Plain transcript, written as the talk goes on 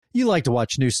You like to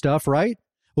watch new stuff, right?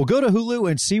 Well, go to Hulu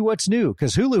and see what's new,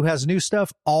 because Hulu has new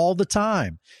stuff all the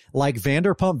time, like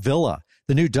Vanderpump Villa,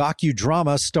 the new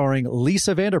docudrama starring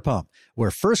Lisa Vanderpump, where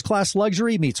first-class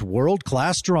luxury meets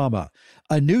world-class drama.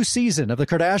 A new season of The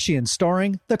Kardashians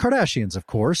starring The Kardashians, of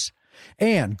course.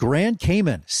 And Grand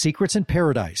Cayman, Secrets in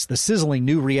Paradise, the sizzling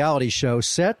new reality show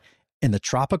set in the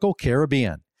tropical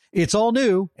Caribbean. It's all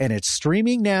new, and it's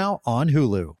streaming now on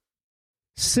Hulu.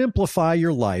 Simplify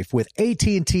your life with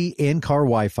AT&T in-car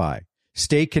Wi-Fi.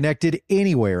 Stay connected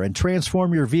anywhere and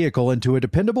transform your vehicle into a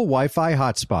dependable Wi-Fi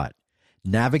hotspot.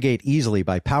 Navigate easily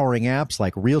by powering apps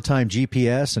like real-time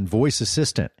GPS and voice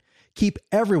assistant. Keep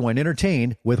everyone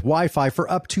entertained with Wi-Fi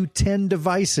for up to 10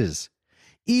 devices.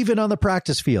 Even on the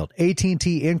practice field,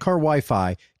 AT&T in-car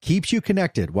Wi-Fi keeps you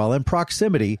connected while in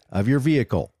proximity of your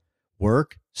vehicle.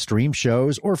 Work, stream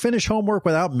shows, or finish homework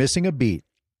without missing a beat.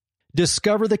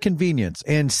 Discover the convenience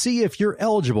and see if you're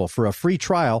eligible for a free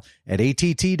trial at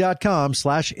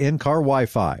att.com/in-car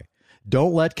Wi-Fi.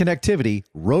 Don't let connectivity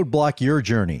roadblock your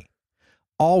journey.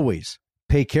 Always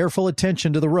pay careful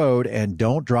attention to the road and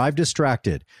don't drive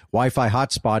distracted. Wi-Fi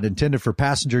hotspot intended for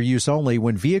passenger use only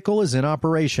when vehicle is in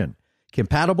operation.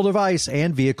 Compatible device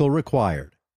and vehicle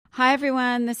required. Hi,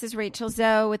 everyone. This is Rachel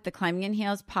Zoe with the Climbing in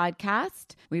Heels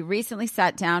podcast. We recently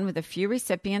sat down with a few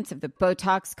recipients of the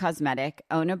Botox Cosmetic,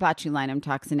 Onabotulinum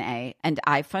Toxin A, and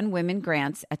iFund Women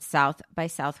grants at South by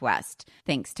Southwest,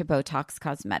 thanks to Botox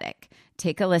Cosmetic.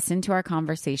 Take a listen to our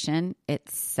conversation.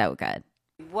 It's so good.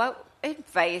 What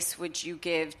advice would you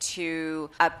give to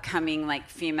upcoming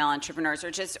female entrepreneurs,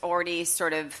 or just already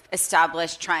sort of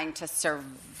established, trying to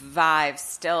survive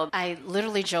still? I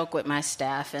literally joke with my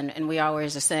staff, and we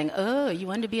always are saying, oh, you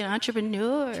want to be an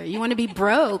entrepreneur? You want to be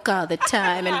broke all the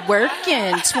time and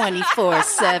working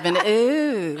 24/7?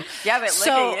 Ooh. Yeah, but look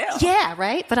at you. Yeah,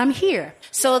 right? But I'm here.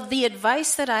 So the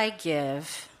advice that I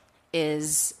give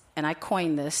is, and I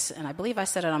coined this, and I believe I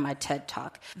said it on my TED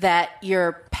Talk, that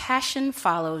your passion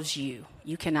follows you.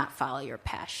 You cannot follow your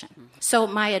passion. Mm-hmm. So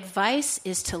my advice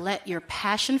is to let your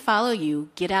passion follow you,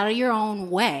 get out of your own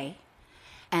way,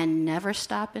 and never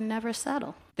stop and never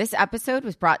settle. This episode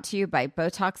was brought to you by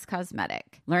Botox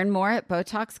Cosmetic. Learn more at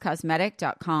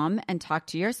BotoxCosmetic.com and talk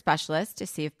to your specialist to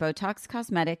see if Botox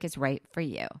Cosmetic is right for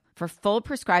you. For full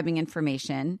prescribing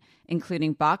information,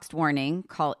 including boxed warning,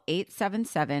 call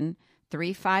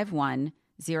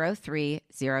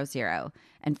 877-351-0300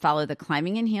 and follow the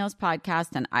Climbing in Heels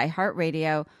podcast on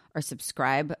iHeartRadio or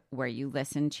subscribe where you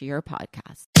listen to your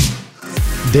podcast.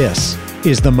 This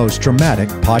is the most dramatic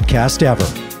podcast ever,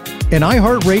 an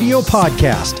iHeartRadio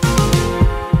podcast.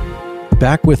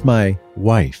 Back with my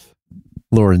wife,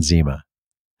 Lauren Zima,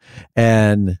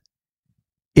 and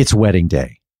it's wedding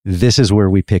day. This is where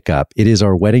we pick up. It is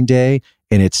our wedding day,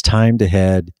 and it's time to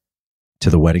head to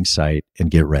the wedding site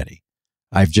and get ready.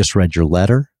 I've just read your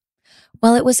letter.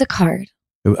 Well, it was a card.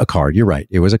 A card, you're right.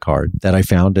 It was a card that I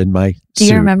found in my Do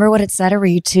suit. you remember what it said, or were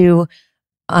you too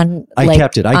I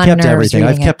kept it. I kept everything.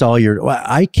 I've kept all your...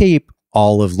 I keep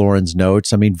all of Lauren's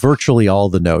notes. I mean, virtually all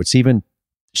the notes. Even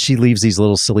she leaves these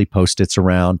little silly Post-its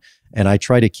around, and I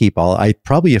try to keep all... I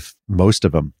probably have most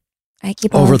of them. I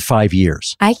keep over 5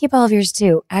 years. I keep all of yours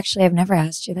too. Actually, I've never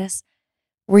asked you this.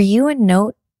 Were you a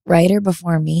note writer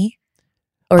before me?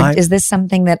 Or is this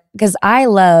something that... Because I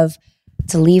love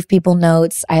to leave people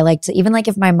notes. I like to... Even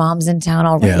if my mom's in town,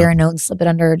 I'll write her a note and slip it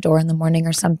under her door in the morning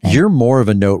or something. You're more of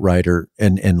a note writer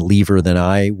and leaver than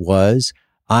I was.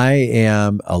 I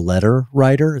am a letter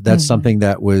writer. That's something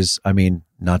that was... I mean,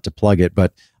 not to plug it,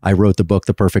 but I wrote the book,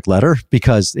 The Perfect Letter,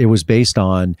 because it was based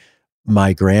on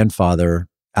my grandfather,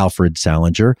 Alfred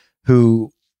Salinger,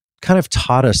 who kind of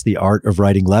taught us the art of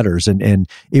writing letters. And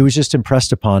it was just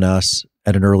impressed upon us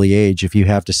at an early age. If you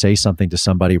have to say something to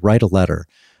somebody, write a letter.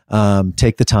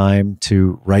 Take the time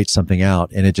to write something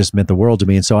out. And it just meant the world to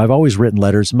me. And so I've always written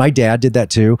letters. My dad did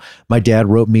that too. My dad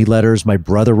wrote me letters. My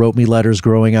brother wrote me letters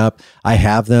growing up. I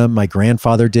have them. My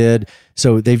grandfather did.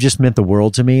 So they've just meant the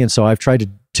world to me. And so I've tried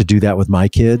to do that with my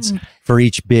kids. For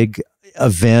each big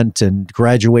event and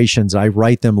graduations, I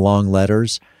write them long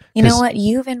letters. You know what?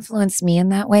 You've influenced me in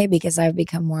that way, because I've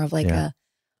become more of a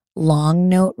long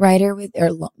note writer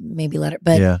maybe letter,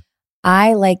 but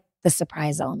I like the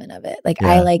surprise element of it.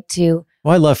 I like to...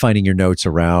 Well, I love finding your notes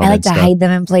around. I like to hide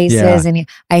them in places. And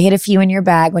I hid a few in your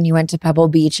bag when you went to Pebble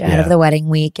Beach ahead of the wedding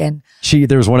week. And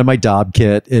there was one in my Dob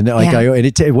kit. And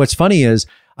what's funny is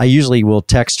I usually will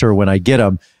text her when I get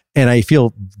them. And I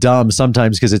feel dumb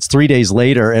sometimes because it's 3 days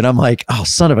later and I'm like, oh,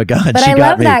 son of a gun. But she I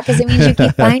got love me. that because it means you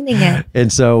keep finding it. And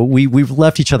so we've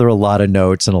left each other a lot of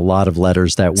notes and a lot of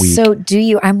letters that week. So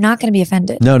I'm not going to be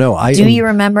offended. No. Do you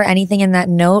remember anything in that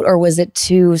note, or was it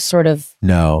too sort of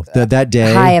that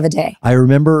day, high of a day? I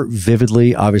remember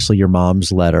vividly, obviously your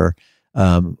mom's letter,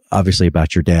 obviously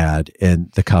about your dad and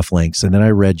the cufflinks. And then I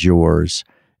read yours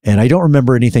and I don't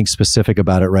remember anything specific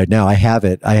about it right now. I have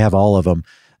it. I have all of them.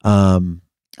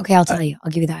 Okay, I'll tell you.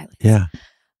 I'll give you the highlights. Yeah.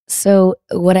 So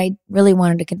what I really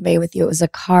wanted to convey with you, it was a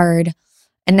card,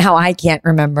 and now I can't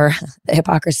remember the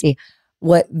hypocrisy,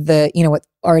 what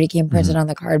already came printed on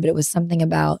the card, but it was something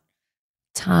about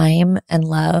time and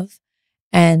love.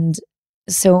 And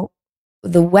so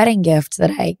the wedding gift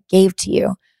that I gave to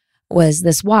you was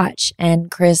this watch,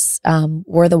 and Chris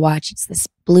wore the watch. It's this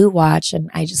blue watch, and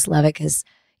I just love it because,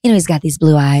 he's got these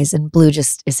blue eyes, and blue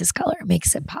just is his color. It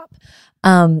makes it pop.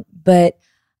 But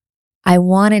I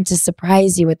wanted to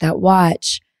surprise you with that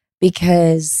watch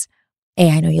because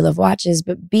A, I know you love watches,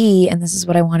 but B, and this is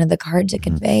what I wanted the card to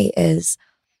convey, is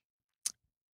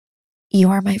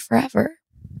you are my forever,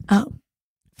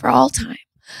 for all time.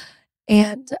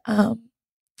 And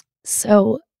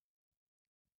so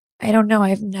I don't know,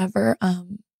 I've never, I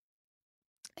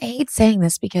hate saying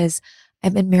this because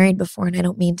I've been married before and I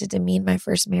don't mean to demean my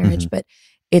first marriage, but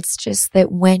it's just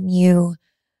that when you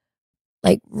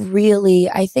really,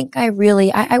 I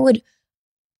would,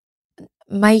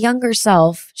 my younger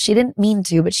self, she didn't mean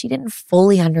to, but she didn't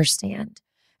fully understand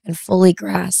and fully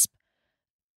grasp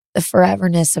the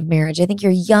foreverness of marriage. I think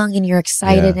you're young and you're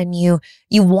excited and you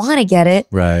want to get it,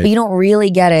 right? But you don't really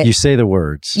get it. You say the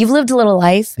words. You've lived a little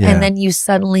life and then you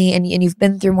suddenly, and you've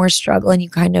been through more struggle and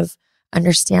you kind of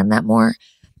understand that more.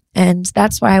 And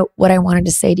that's why what I wanted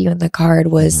to say to you in the card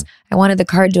was I wanted the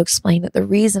card to explain that the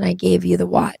reason I gave you the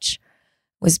watch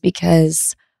was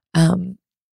because my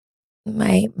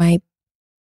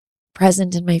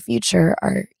present and my future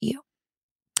are you.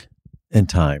 And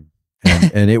time.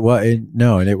 And it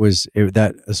was,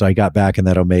 so I got back in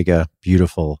that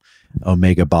beautiful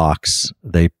Omega box.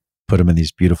 They put them in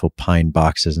these beautiful pine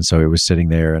boxes. And so it was sitting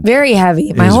there. And very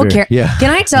heavy. My whole Can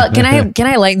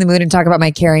I lighten the mood and talk about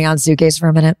my carry-on suitcase for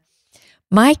a minute?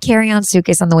 My carry-on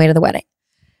suitcase on the way to the wedding.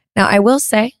 Now, I will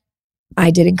say,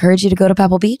 I did encourage you to go to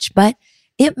Pebble Beach, but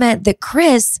it meant that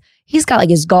Chris, he's got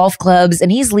his golf clubs and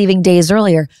he's leaving days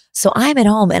earlier. So I'm at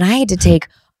home and I had to take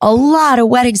a lot of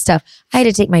wedding stuff. I had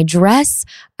to take my dress.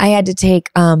 I had to take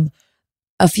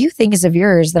a few things of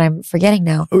yours that I'm forgetting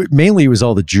now. Mainly it was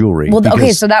all the jewelry. Well,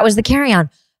 okay, so that was the carry-on.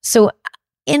 So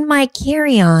in my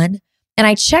carry-on, and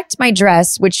I checked my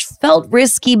dress, which felt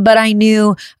risky, but I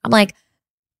knew, I'm like,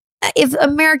 if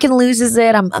American loses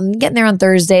it, I'm getting there on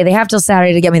Thursday. They have till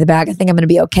Saturday to get me the bag. I think I'm going to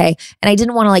be okay. And I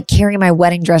didn't want to carry my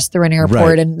wedding dress through an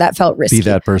airport, and that felt risky. Be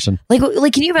that person.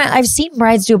 Can you imagine? I've seen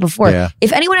brides do it before. Yeah.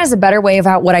 If anyone has a better way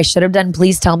about what I should have done,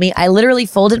 please tell me. I literally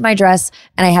folded my dress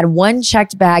and I had one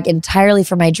checked bag entirely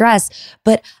for my dress.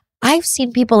 But I've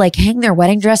seen people hang their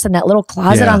wedding dress in that little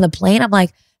closet on the plane. I'm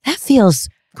like, that feels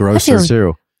grosser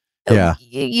too. Yeah.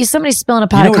 Somebody's spilling a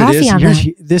pot of coffee on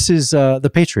that. This is the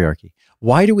patriarchy.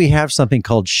 Why do we have something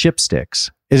called Ship Sticks?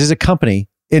 It is a company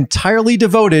entirely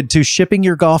devoted to shipping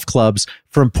your golf clubs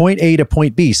from point A to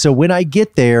point B. So when I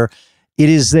get there, it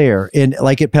is there. And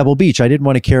at Pebble Beach, I didn't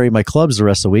want to carry my clubs the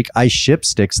rest of the week. I Ship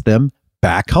Sticks them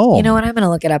back home. You know what? I'm going to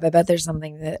look it up. I bet there's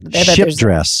something that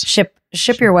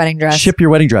Ship your wedding dress. Ship your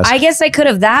wedding dress. I guess I could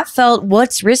have.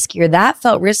 What's riskier? That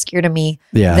felt riskier to me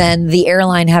than the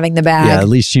airline having the bag. Yeah, at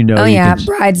least you know. Oh yeah,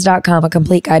 brides.com, a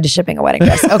complete guide to shipping a wedding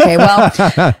dress. Okay, well,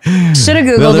 should have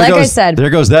Googled. I said, there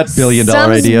goes that $1 billion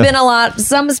idea.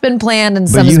 Some's been planned,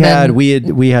 and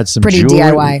we had some pretty jewelry.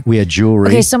 DIY. We had jewelry.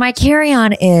 Okay, so my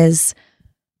carry-on is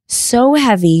so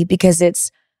heavy because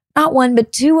it's not one,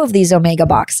 but two of these Omega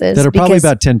boxes. That are probably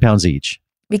about 10 pounds each.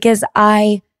 Because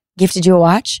I gifted you a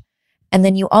watch. And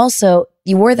then you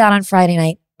wore that on Friday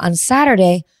night. On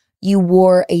Saturday, you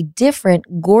wore a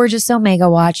different gorgeous Omega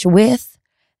watch with,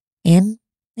 in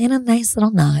a nice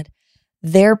little nod,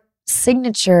 their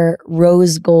signature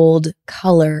rose gold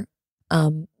color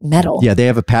metal. Yeah, they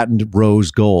have a patented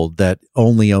rose gold that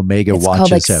only Omega it's watches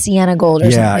called have. Sienna gold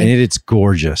or something. Yeah, and it's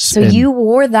gorgeous. So you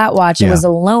wore that watch. It was a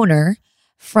loaner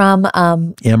from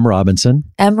M. Robinson.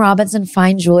 M. Robinson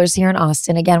Fine Jewelers here in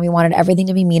Austin. Again, we wanted everything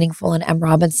to be meaningful, and M.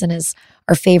 Robinson is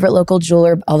our favorite local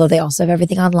jeweler, although they also have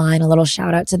everything online. A little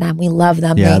shout out to them. We love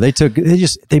them. Yeah,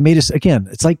 they made us, again,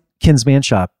 it's like Ken's Man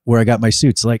Shop where I got my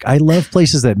suits. I love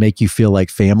places that make you feel like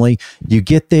family. You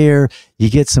get there, you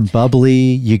get some bubbly,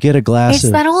 you get a glass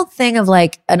It's that old thing of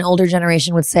an older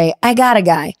generation would say, I got a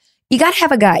guy. You got to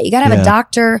have a guy. You got to have a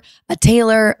doctor, a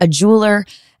tailor, a jeweler.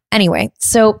 Anyway,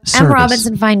 so M.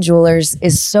 Robinson Fine Jewelers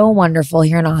is so wonderful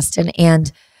here in Austin,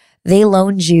 and they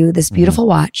loaned you this beautiful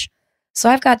watch. So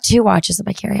I've got 2 watches in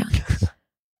my carry-on.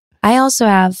 I also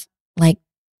have like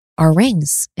our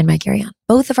rings in my carry-on,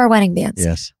 both of our wedding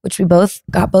bands, which we both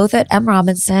got at M.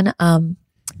 Robinson. I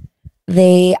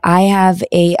have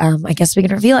a, I guess we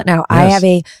can reveal it now. Yes. I have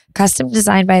a custom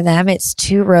designed by them. It's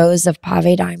 2 rows of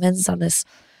pave diamonds on this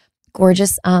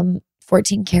gorgeous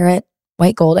 14 karat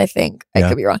white gold, I think. I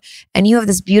could be wrong. And you have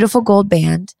this beautiful gold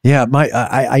band. Yeah,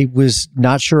 I was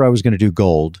not sure I was going to do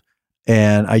gold.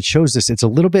 And I chose this. It's a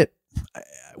little bit,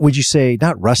 would you say,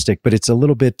 not rustic, but it's a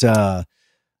little bit I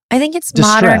think it's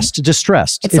distressed.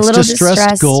 It's a little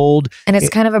distressed gold. And it's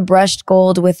kind of a brushed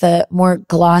gold with a more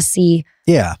glossy.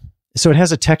 Yeah. So it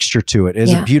has a texture to it. It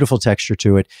has a beautiful texture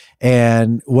to it.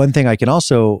 And one thing I can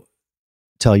also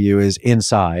tell you is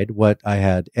inside what I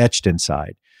had etched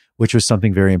inside, which was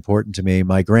something very important to me.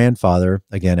 My grandfather,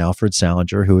 again, Alfred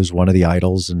Salinger, who was one of the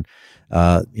idols and,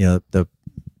 the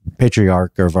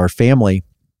patriarch of our family,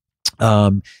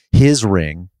 his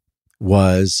ring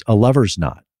was a lover's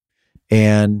knot.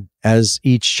 And as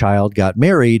each child got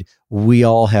married, we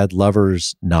all had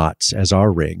lover's knots as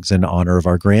our rings in honor of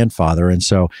our grandfather. And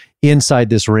so inside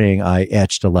this ring, I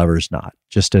etched a lover's knot,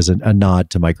 just as a nod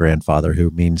to my grandfather, who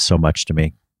means so much to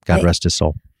me. God rest his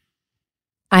soul.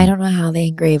 I don't know how they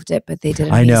engraved it, but they did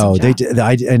an amazing job. They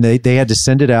did. They had to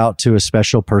send it out to a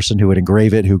special person who would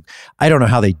engrave it, who, I don't know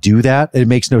how they do that. It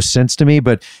makes no sense to me,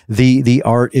 but the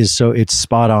art is it's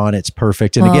spot on. It's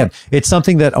perfect. And again, it's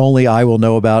something that only I will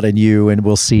know about and you and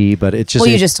we'll see, but it's just. Well,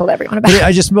 you just told everyone about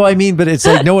it. But it's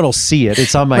like no one will see it.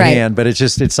 It's on my hand, but it's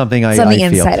something I feel. It's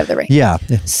on the inside of the ring. Yeah.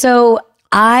 So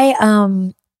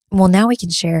now we can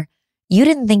share. You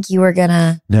didn't think you were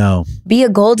gonna be a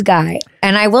gold guy.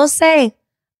 And I will say,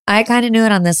 I kind of knew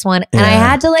it on this one. And I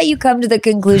had to let you come to the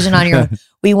conclusion on your own.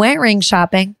 We went ring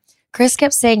shopping. Chris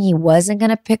kept saying he wasn't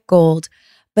going to pick gold.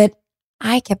 But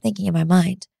I kept thinking in my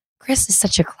mind, Chris is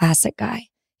such a classic guy.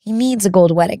 He needs a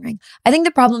gold wedding ring. I think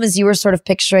the problem is you were sort of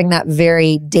picturing that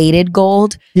very dated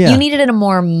gold. Yeah. You needed a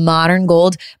more modern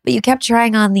gold, but you kept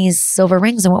trying on these silver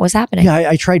rings, and what was happening? Yeah,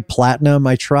 I tried platinum.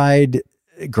 I tried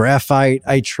graphite.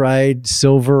 I tried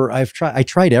silver. I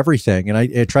tried everything, and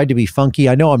I tried to be funky.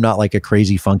 I know I'm not like a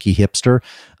crazy funky hipster,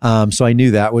 so I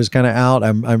knew that was kind of out.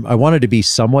 I wanted to be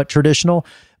somewhat traditional,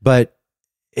 and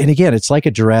again, it's like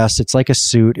a dress. It's like a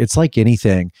suit. It's like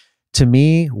anything. To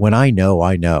me, when I know,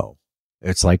 I know.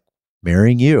 It's like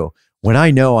marrying you. When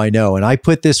I know, and I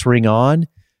put this ring on,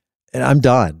 and I'm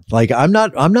done. Like I'm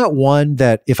not one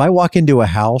that if I walk into a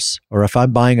house or if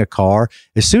I'm buying a car,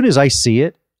 as soon as I see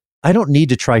it, I don't need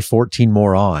to try 14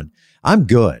 more on. I'm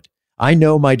good. I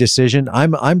know my decision.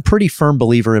 I'm pretty firm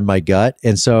believer in my gut.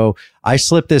 And so I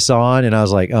slipped this on and I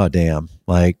was like, oh, damn,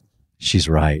 like she's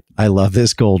right. I love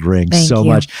this gold ring so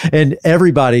much. And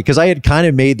everybody, because I had kind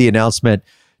of made the announcement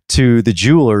to the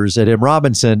jewelers at M.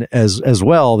 Robinson as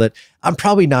well that I'm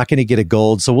probably not going to get a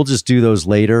gold, so we'll just do those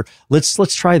later.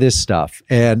 Let's try this stuff.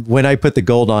 And when I put the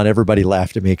gold on, everybody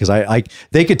laughed at me because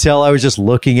they could tell I was just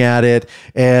looking at it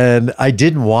and I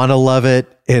didn't want to love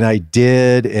it, and I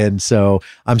did, and so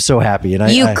I'm so happy.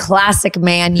 And you classic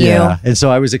man, you. Yeah, and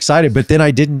so I was excited, but then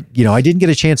I didn't get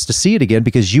a chance to see it again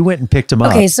because you went and picked them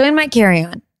up. Okay, so in my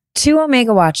carry-on, 2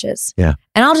 Omega watches. Yeah.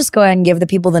 And I'll just go ahead and give the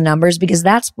people the numbers because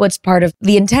that's what's part of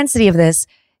the intensity of this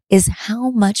is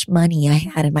how much money I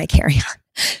had in my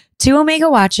carry-on. 2 Omega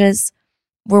watches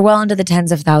were well into the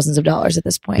tens of thousands of dollars at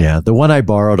this point. Yeah. The one I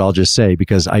borrowed, I'll just say,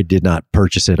 because I did not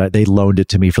purchase it, they loaned it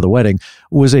to me for the wedding,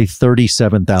 was a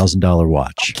 $37,000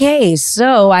 watch. Okay.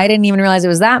 So I didn't even realize it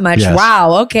was that much. Yes.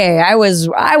 Wow. Okay. I was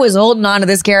holding on to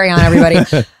this carry-on, everybody.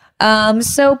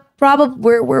 So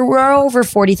probably we're over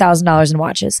 $40,000 in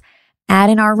watches. Add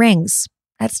in our rings.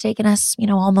 That's taken us,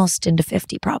 almost into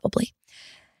 50 probably.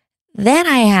 Then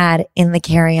I had in the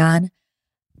carry-on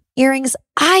earrings.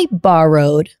 I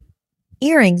borrowed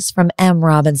earrings from M.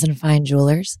 Robinson Fine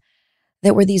Jewelers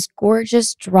that were these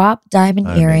gorgeous drop diamond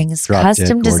earrings,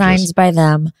 custom designs by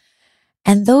them.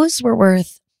 And those were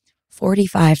worth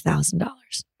 $45,000.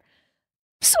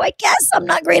 So I guess I'm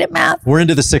not great at math. We're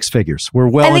into the 6 figures. We're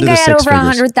well into the 6 figures. I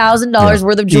think I had over $100,000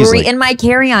 worth of jewelry in my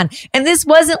carry-on. And this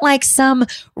wasn't like some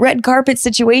red carpet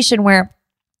situation where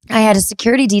I had a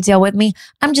security detail with me.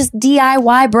 I'm just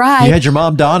DIY bride. You had your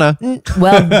mom, Donna.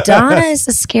 Well, Donna is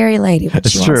a scary lady, but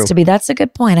she wants to be. That's a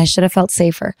good point. I should have felt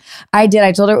safer. I did.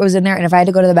 I told her it was in there. And if I had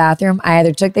to go to the bathroom, I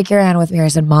either took the carry-on with me or I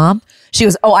said, Mom. She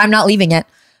goes, oh, I'm not leaving it.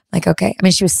 Like, okay. I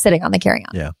mean, she was sitting on the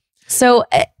carry-on. Yeah. So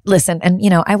listen, and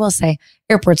I will say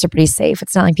airports are pretty safe.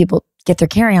 It's not like people get their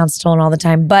carry-on stolen all the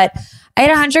time. But I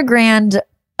had $100,000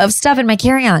 of stuff in my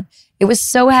carry-on. It was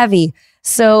so heavy.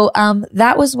 So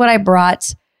that was what I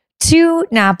brought to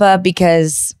Napa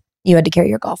because you had to carry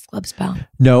your golf clubs, pal.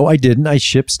 No, I didn't. I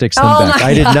ship sticks them back.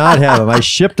 I did not have them. I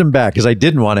shipped them back because I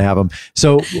didn't want to have them.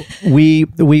 So we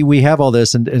have all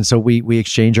this, and so we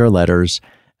exchange our letters.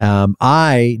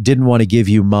 I didn't want to give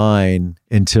you mine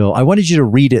until I wanted you to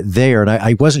read it there. And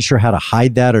I wasn't sure how to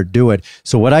hide that or do it.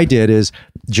 So what I did is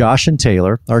Josh and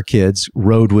Taylor, our kids,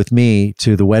 rode with me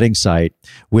to the wedding site,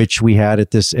 which we had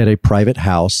at a private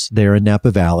house there in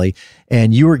Napa Valley.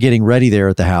 And you were getting ready there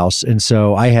at the house. And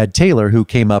so I had Taylor, who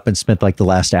came up and spent like the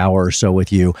last hour or so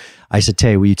with you. I said,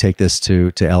 Tay, will you take this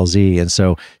to LZ? And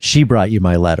so she brought you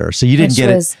my letter. So you didn't get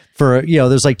it for,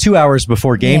 there's like 2 hours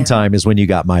before game time is when you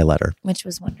got my letter. Which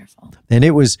was wonderful. And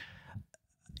it was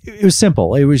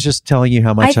simple. It was just telling you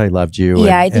how much I loved you.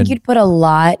 Yeah, I think you'd put a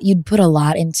lot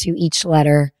into each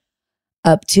letter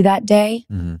up to that day.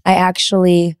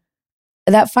 Mm-hmm.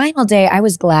 That final day, I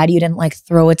was glad you didn't like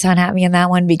throw a ton at me in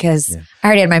that one because I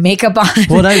already had my makeup on.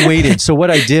 Well, and I waited. So what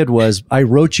I did was I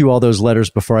wrote you all those letters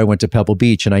before I went to Pebble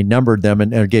Beach, and I numbered them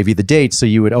and gave you the dates so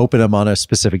you would open them on a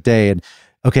specific day. And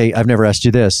okay, I've never asked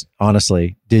you this.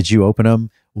 Honestly, did you open them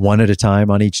one at a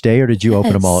time on each day, or did you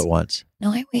open them all at once?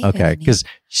 No, I waited. Okay, because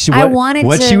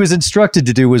what she was instructed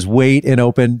to do was wait and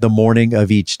open the morning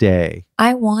of each day.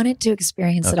 I wanted to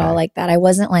experience it all like that. I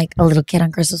wasn't like a little kid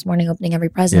on Christmas morning opening every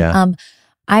present. Yeah.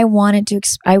 I wanted to,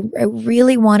 I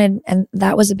really wanted, and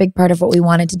that was a big part of what we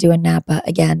wanted to do in Napa.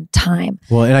 Again, time.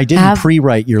 Well, and I didn't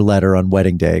pre-write your letter on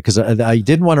wedding day because I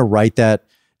didn't want to write that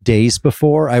days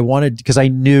before. I wanted, because I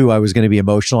knew I was going to be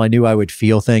emotional. I knew I would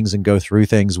feel things and go through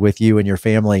things with you and your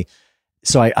family.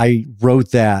 So I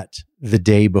wrote that the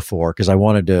day before because I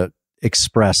wanted to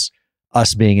express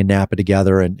us being in Napa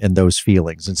together and those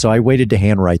feelings. And so I waited to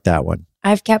handwrite that one.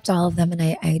 I've kept all of them and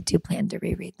I do plan to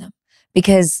reread them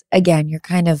because again, you're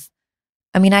kind of,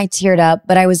 I teared up,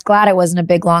 but I was glad it wasn't a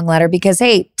big long letter because,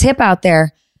 hey, tip out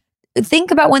there,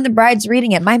 think about when the bride's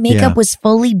reading it. My makeup was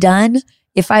fully done.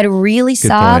 If I'd really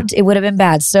sobbed, it would have been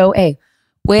bad. So, hey,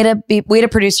 way to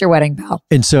produce your wedding, pal.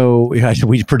 And so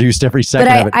we produced every second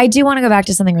of it. I do want to go back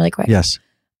to something really quick. Yes.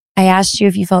 I asked you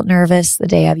if you felt nervous the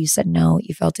day of. You said no.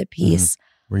 You felt at peace.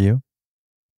 Mm-hmm. Were you?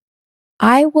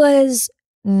 I was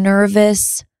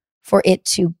nervous for it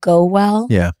to go well.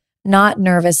 Yeah. Not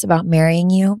nervous about marrying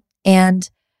you. And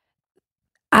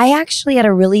I actually had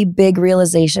a really big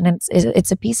realization. And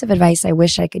it's a piece of advice I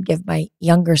wish I could give my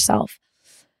younger self.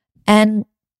 And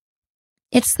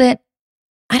it's that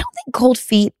I don't think cold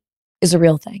feet is a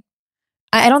real thing.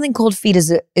 I don't think cold feet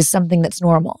is something that's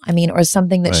normal. Or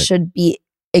something that should be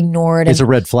ignored. It's a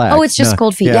red flag. Oh, it's just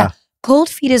cold feet. Yeah. Cold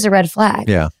feet is a red flag.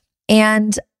 Yeah.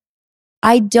 And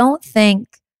I don't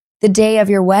think the day of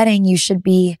your wedding, you should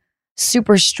be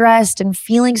super stressed and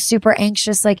feeling super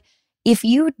anxious. Like if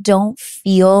you don't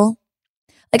feel,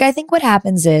 like I think what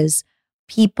happens is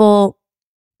people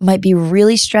might be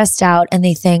really stressed out and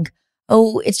they think,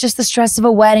 oh, it's just the stress of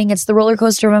a wedding. It's the roller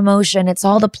coaster of emotion. It's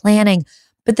all the planning.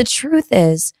 But the truth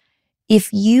is,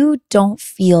 if you don't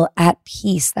feel at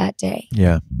peace that day,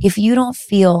 if you don't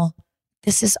feel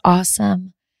this is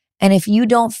awesome, and if you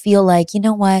don't feel like, you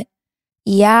know what,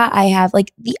 I have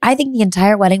I think the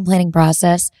entire wedding planning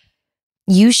process,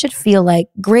 you should feel like,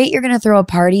 great, you're going to throw a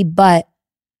party, but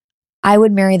I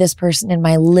would marry this person in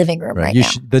my living room right now.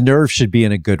 The nerve should be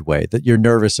in a good way, that you're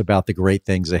nervous about the great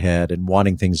things ahead and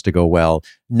wanting things to go well,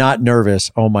 not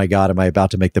nervous, oh my God, am I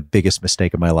about to make the biggest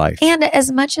mistake of my life? And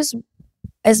as much,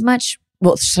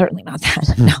 well, certainly not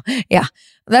that. No. Yeah.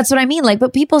 That's what I mean.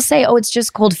 But people say, oh, it's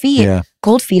just cold feet. Yeah.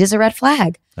 Cold feet is a red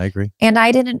flag. I agree. And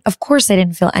of course I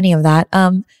didn't feel any of that.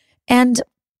 And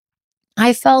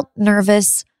I felt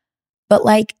nervous, but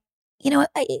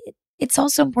it's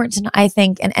also important to know, I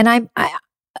think, and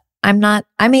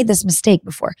I made this mistake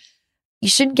before. You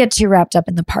shouldn't get too wrapped up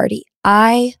in the party.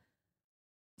 I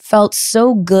felt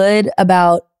so good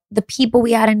about the people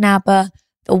we had in Napa,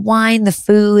 the wine, the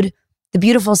food, the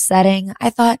beautiful setting. I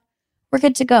thought, we're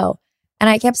good to go. And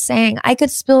I kept saying, I could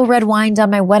spill red wine down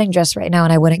my wedding dress right now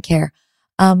and I wouldn't care.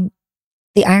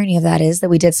 The irony of that is that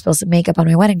we did spill some makeup on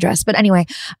my wedding dress. But anyway,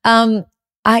 tell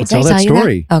that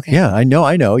story. That? Okay. Yeah, I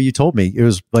know. You told me. It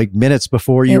was like minutes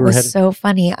before you were headed. It was so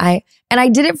funny. I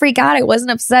didn't freak out. I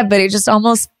wasn't upset, but it just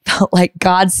almost felt like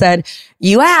God said,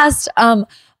 you asked.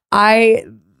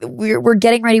 We're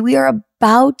getting ready. We are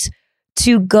about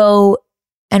to go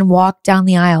and walk down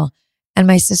the aisle. And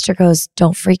my sister goes,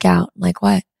 don't freak out. I'm like,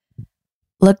 what?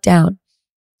 Look down.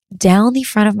 Down the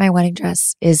front of my wedding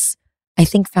dress is, I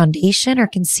think, foundation or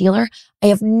concealer. I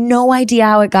have no idea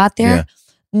how it got there. Yeah.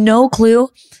 No clue.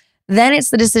 Then it's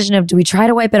the decision of, do we try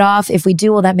to wipe it off? If we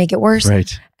do, will that make it worse?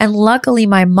 Right. And luckily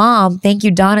my mom, thank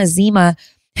you, Donna Zima,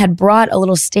 had brought a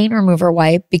little stain remover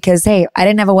wipe because, hey, I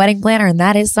didn't have a wedding planner and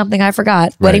that is something I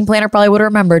forgot. Right. Wedding planner probably would have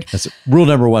remembered. That's rule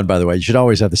number 1, by the way. You should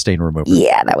always have the stain remover.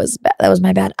 Yeah, that was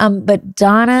my bad. But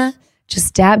Donna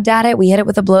just dabbed at it. We hit it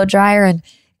with a blow dryer and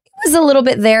it was a little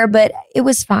bit there, but it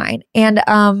was fine. And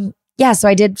yeah, so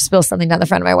I did spill something down the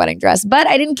front of my wedding dress, but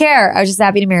I didn't care. I was just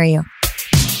happy to marry you.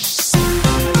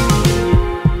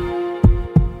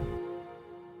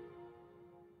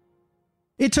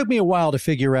 It took me a while to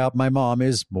figure out my mom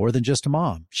is more than just a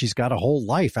mom. She's got a whole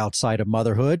life outside of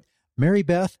motherhood. Mary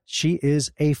Beth, she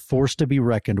is a force to be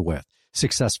reckoned with.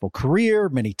 Successful career,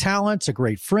 many talents, a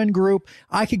great friend group.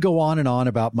 I could go on and on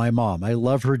about my mom. I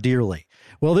love her dearly.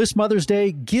 Well, this Mother's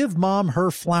Day, give Mom her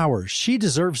flowers. She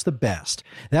deserves the best.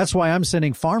 That's why I'm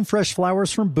sending farm fresh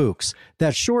flowers from Bouqs.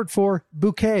 That's short for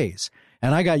bouquets.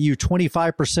 And I got you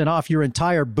 25% off your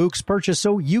entire Bouqs purchase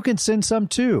so you can send some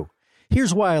too.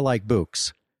 Here's why I like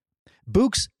Bouqs.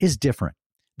 Bouqs is different.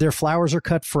 Their flowers are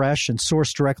cut fresh and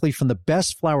sourced directly from the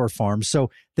best flower farms,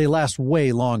 so they last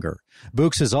way longer.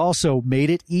 Bouqs has also made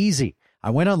it easy. I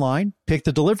went online, picked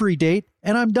the delivery date,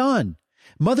 and I'm done.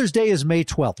 Mother's Day is May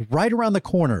 12th, right around the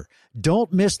corner.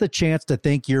 Don't miss the chance to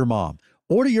thank your mom.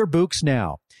 Order your Bouqs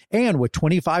now. And with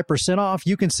 25% off,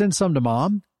 you can send some to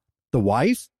mom, the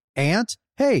wife, aunt,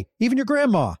 hey, even your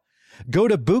grandma. Go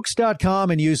to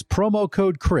Bouqs.com and use promo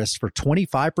code Chris for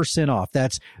 25% off.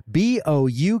 That's BOUQS.com,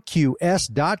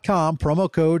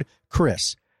 promo code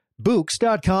Chris.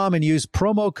 Bouqs.com and use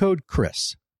promo code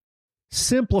Chris.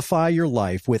 Simplify your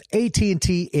life with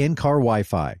AT&T in-car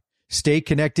Wi-Fi. Stay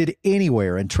connected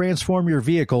anywhere and transform your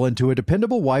vehicle into a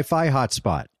dependable Wi-Fi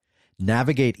hotspot.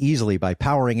 Navigate easily by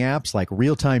powering apps like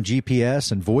real-time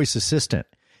GPS and voice assistant.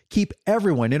 Keep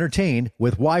everyone entertained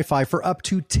with Wi-Fi for up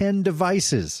to 10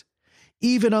 devices.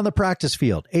 Even on the practice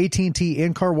field, AT&T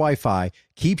in-car Wi-Fi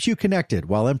keeps you connected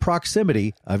while in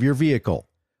proximity of your vehicle.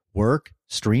 Work,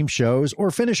 stream shows, or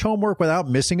finish homework without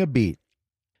missing a beat.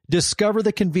 Discover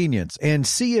the convenience and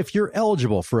see if you're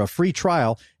eligible for a free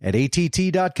trial at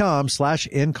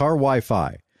att.com/in-car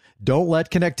Wi-Fi. Don't let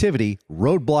connectivity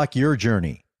roadblock your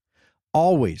journey.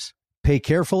 Always pay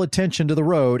careful attention to the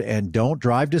road and don't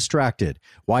drive distracted.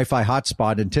 Wi-Fi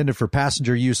hotspot intended for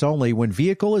passenger use only when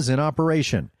vehicle is in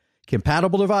operation.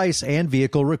 Compatible device and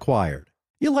vehicle required.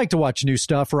 You like to watch new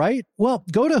stuff, right? Well,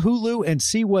 go to Hulu and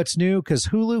see what's new because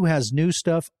Hulu has new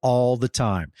stuff all the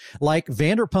time. Like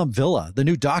Vanderpump Villa, the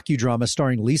new docudrama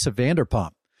starring Lisa Vanderpump.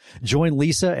 Join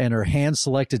Lisa and her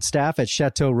hand-selected staff at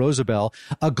Chateau Rosabelle,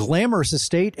 a glamorous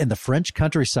estate in the French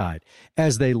countryside,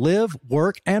 as they live,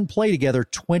 work, and play together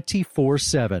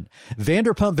 24/7.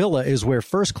 Vanderpump Villa is where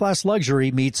first-class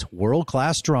luxury meets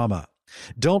world-class drama.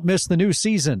 Don't miss the new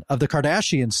season of The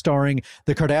Kardashians, starring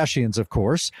the Kardashians, of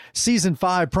course. Season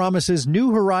 5 promises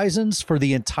new horizons for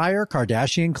the entire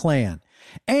Kardashian clan.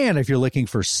 And if you're looking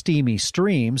for steamy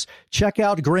streams, check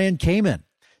out Grand Cayman.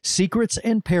 Secrets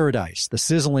in Paradise, the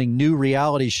sizzling new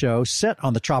reality show set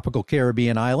on the tropical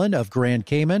Caribbean island of Grand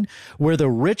Cayman, where the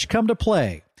rich come to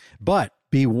play. But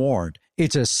be warned,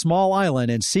 it's a small island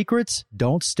and secrets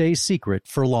don't stay secret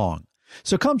for long.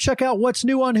 So come check out what's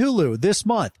new on Hulu this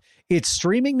month. It's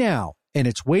streaming now, and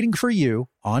it's waiting for you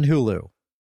on Hulu.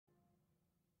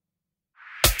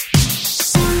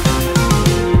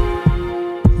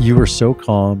 You were so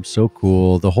calm, so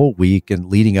cool the whole week and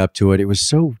leading up to it. It was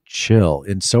so chill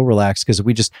and so relaxed because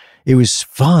it was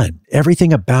fun.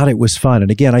 Everything about it was fun.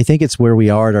 And again, I think it's where we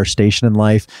are at our station in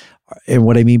life. And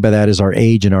what I mean by that is our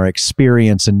age and our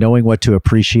experience and knowing what to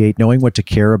appreciate, knowing what to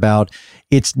care about.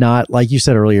 It's not, like you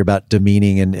said earlier, about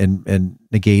demeaning and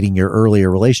negating your earlier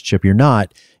relationship. You're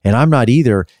not, and I'm not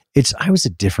either. I was a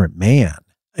different man.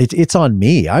 It's on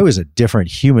me. I was a different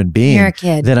human being. You're a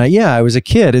kid. I was a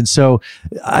kid. And so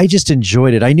I just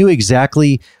enjoyed it. I knew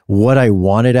exactly what I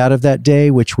wanted out of that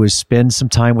day, which was spend some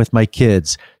time with my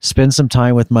kids, spend some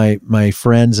time with my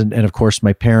friends. And of course,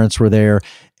 my parents were there.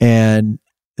 And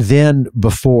then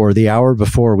the hour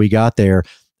before we got there,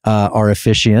 our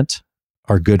officiant,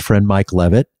 our good friend, Mike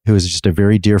Levitt, who is just a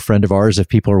very dear friend of ours, if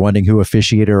people are wondering who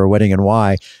officiated our wedding and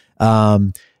why,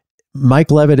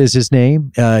 Mike Levitt is his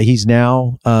name. He's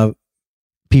now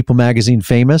People Magazine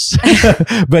famous,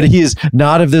 but he is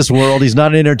not of this world. He's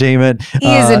not in entertainment.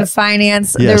 He is in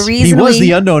finance. Yes, he was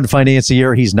the unknown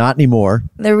financier. He's not anymore.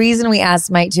 The reason we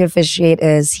asked Mike to officiate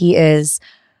is he has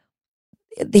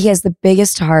the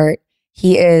biggest heart.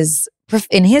 He is,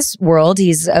 in his world,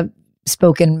 he's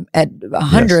spoken at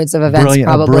hundreds of events,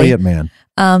 probably. A brilliant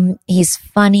man. He's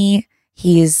funny.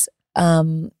 He's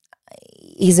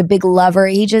a big lover.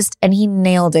 And he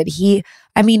nailed it.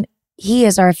 he,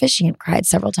 as our officiant, cried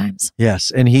several times.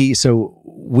 Yes. And so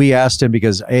we asked him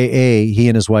because he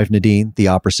and his wife, Nadine, the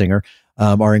opera singer,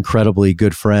 are incredibly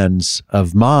good friends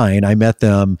of mine. I met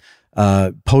them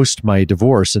post my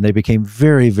divorce, and they became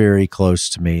very, very close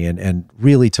to me and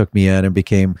really took me in and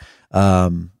became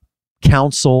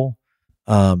counsel,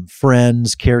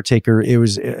 friends, caretaker. It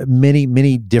was many,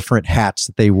 many different hats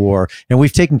that they wore, and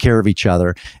we've taken care of each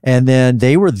other. And then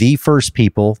they were the first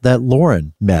people that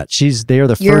Lauren met. They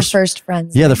are your first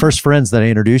friends. Yeah, the first friends that I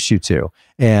introduced you to,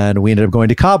 and we ended up going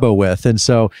to Cabo with. And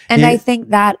so, I think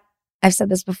that I've said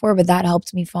this before, but that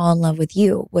helped me fall in love with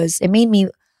you. It made me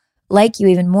like you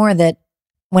even more, that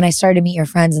when I started to meet your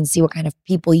friends and see what kind of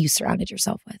people you surrounded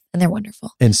yourself with, and they're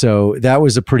wonderful. And so that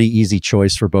was a pretty easy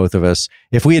choice for both of us.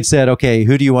 If we had said, okay,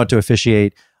 who do you want to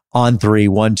officiate on 3,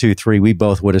 1, 2, 3, we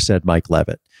both would have said Mike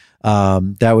Levitt.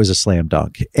 That was a slam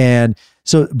dunk. And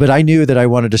so, but I knew that I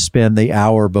wanted to spend the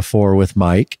hour before with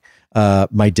Mike,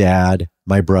 my dad,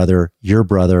 my brother, your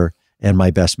brother, and my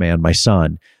best man, my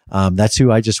son. That's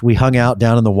who we hung out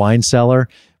down in the wine cellar.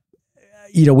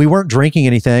 We weren't drinking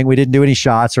anything. We didn't do any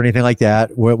shots or anything like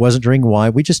that. It wasn't drinking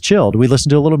wine. We just chilled. We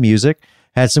listened to a little music,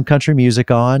 had some country music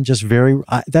on, just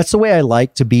that's the way I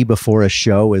like to be before a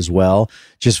show as well.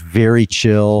 Just very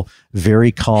chill,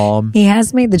 very calm. He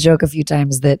has made the joke a few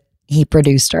times that he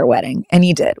produced our wedding, and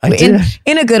he did.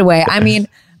 In a good way. I mean,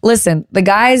 listen, the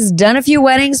guy's done a few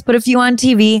weddings, put a few on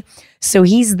TV. So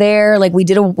he's there. Like we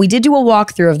did do a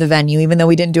walkthrough of the venue, even though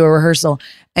we didn't do a rehearsal.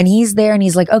 And he's there and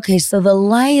he's like, okay, so the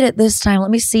light at this time, let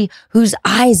me see whose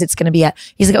eyes it's going to be at.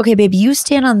 He's like, okay, baby, you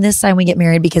stand on this side when we get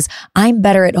married because I'm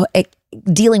better at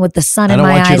dealing with the sun in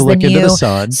my eyes than you. I don't want you to look into the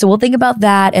sun. So we'll think about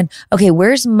that. And okay,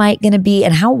 where's Mike going to be?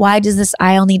 And how wide does this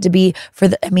aisle need to be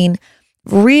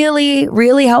really,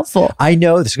 really helpful. I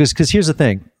know this because here's the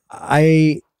thing.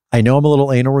 I know I'm a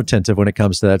little anal retentive when it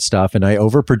comes to that stuff, and I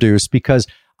overproduce because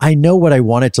I know what I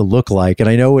want it to look like, and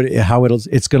I know how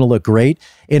it's going to look great.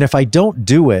 And if I don't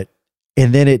do it,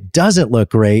 and then it doesn't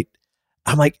look great,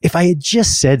 I'm like, if I had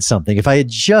just said something, it's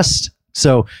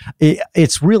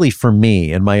really for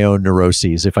me and my own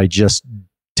neuroses. If I just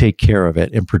take care of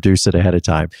it and produce it ahead of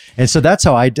time, and so that's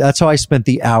how I spent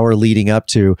the hour leading up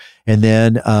to. And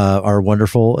then our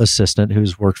wonderful assistant,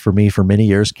 who's worked for me for many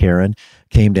years, Karen,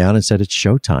 came down and said, "It's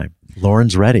showtime.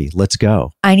 Lauren's ready. Let's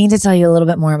go." I need to tell you a little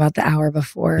bit more about the hour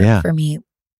before for me.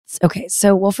 Okay.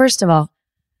 So, well, first of all,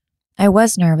 I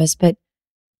was nervous, but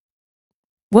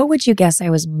what would you guess I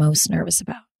was most nervous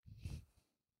about?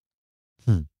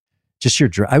 Just your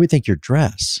dress. I would think your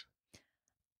dress.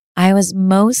 I was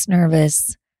most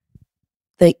nervous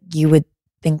that you would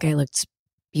think I looked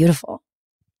beautiful.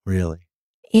 Really?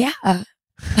 Yeah.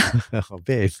 Oh,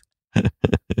 babe.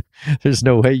 There's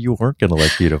no way you weren't going to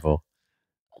look beautiful.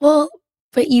 Well,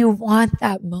 but you want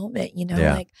that moment,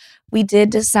 like we did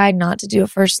decide not to do a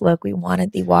first look. We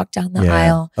wanted the walk down the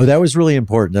aisle. Oh, that was really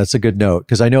important. That's a good note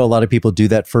because I know a lot of people do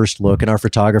that first look, and our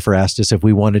photographer asked us if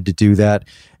we wanted to do that.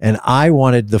 And I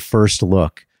wanted the first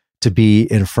look to be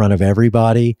in front of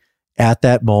everybody at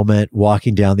that moment,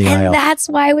 walking down the aisle. And that's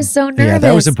why I was so nervous. Yeah,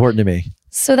 that was important to me.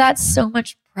 So that's so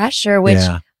much pressure, which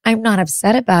I'm not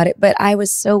upset about it, but I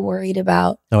was so worried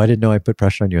about. No, I didn't know I put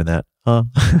pressure on you in that.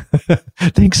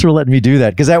 Thanks for letting me do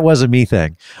that because that was a me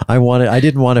thing. I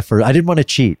didn't want to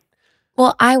cheat.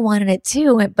 Well, I wanted it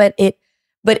too, but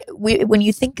when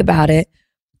you think about it,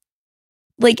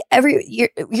 like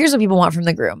here's what people want from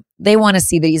the groom. They want to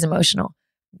see that he's emotional,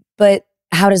 but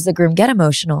how does the groom get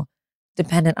emotional?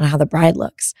 Dependent on how the bride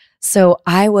looks. So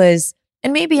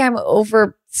and maybe I'm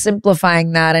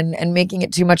oversimplifying that and making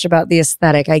it too much about the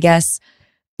aesthetic. I guess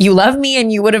you love me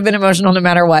and you would have been emotional no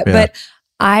matter what. Yeah. But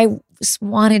I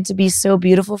wanted to be so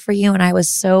beautiful for you. And I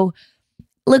was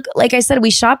like I said, we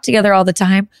shop together all the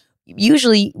time.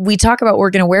 Usually we talk about what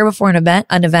we're going to wear before an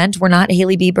event. We're not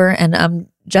Hailey Bieber and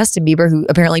Justin Bieber, who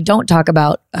apparently don't talk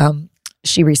about,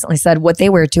 she recently said what they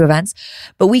wear to events,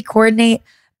 but we coordinate.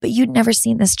 But you'd never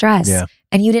seen this dress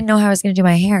and you didn't know how I was going to do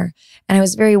my hair. And I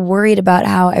was very worried about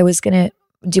how I was going to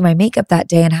do my makeup that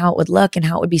day and how it would look and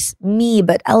how it would be me,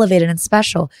 but elevated and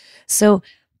special. So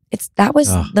that was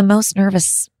the most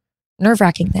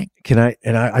nerve-wracking thing.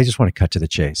 I just want to cut to the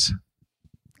chase.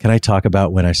 Can I talk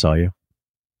about when I saw you?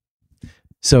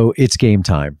 So it's game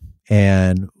time,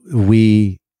 and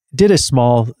we did a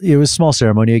small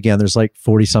ceremony. Again, there's like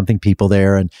 40 something people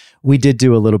there. And we did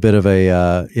do a little bit of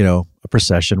a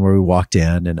procession where we walked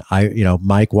in, and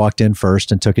Mike walked in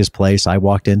first and took his place. I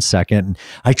walked in second, and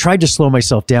I tried to slow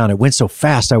myself down. It went so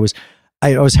fast. I was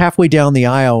halfway down the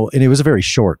aisle, and it was a very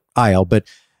short aisle, but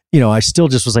I still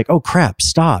just was like, oh crap,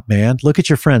 stop, man. Look at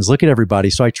your friends. Look at everybody.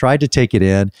 So I tried to take it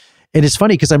in. And it's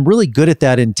funny because I'm really good at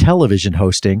that in television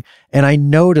hosting. And I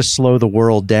know to slow the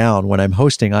world down when I'm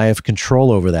hosting. I have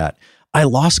control over that. I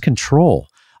lost control.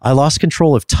 I lost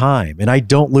control of time, and I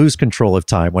don't lose control of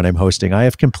time when I'm hosting. I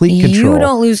have complete control. You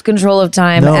don't lose control of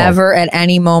time ever at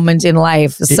any moment in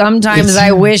life. Sometimes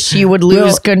I wish you would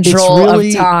lose control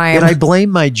of time. And I blame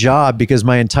my job because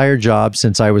my entire job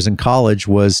since I was in college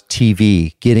was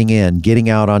TV, getting in, getting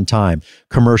out on time,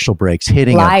 commercial breaks,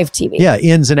 hitting live TV. Yeah,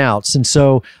 ins and outs. And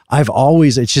so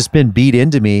it's just been beat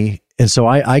into me. And so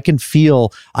I can feel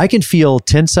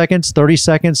 10 seconds, 30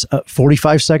 seconds,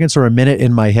 45 seconds, or a minute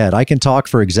in my head. I can talk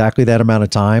for exactly that amount of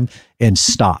time and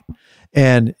stop.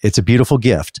 And it's a beautiful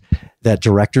gift that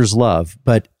directors love,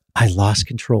 but I lost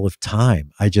control of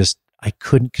time. I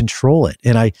couldn't control it.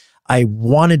 And I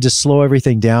wanted to slow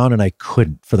everything down and I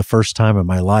couldn't for the first time in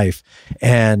my life.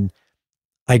 And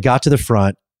I got to the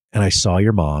front and I saw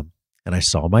your mom and I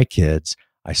saw my kids.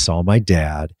 I saw my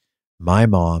dad, my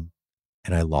mom,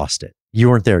 and I lost it.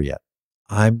 You weren't there yet.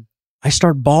 I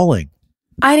start bawling.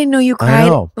 I didn't know you cried. I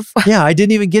know. Yeah, I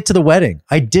didn't even get to the wedding.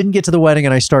 And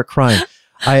I start crying.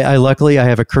 I luckily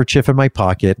have a kerchief in my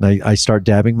pocket and I start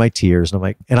dabbing my tears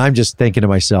and I'm just thinking to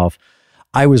myself,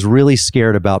 I was really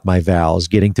scared about my vows,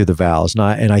 getting through the vows.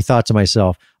 And I thought to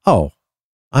myself, oh,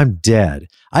 I'm dead.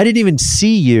 I didn't even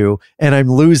see you and I'm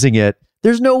losing it.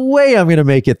 There's no way I'm going to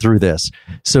make it through this.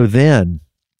 So then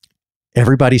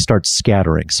everybody starts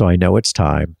scattering. So I know it's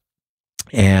time.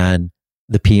 And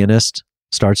the pianist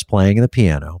starts playing the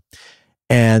piano.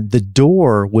 And the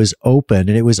door was open.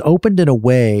 And it was opened in a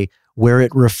way where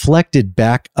it reflected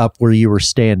back up where you were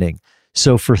standing.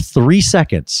 So for 3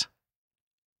 seconds,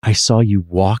 I saw you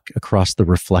walk across the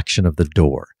reflection of the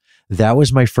door. That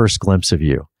was my first glimpse of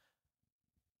you.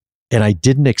 And I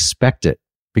didn't expect it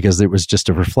because it was just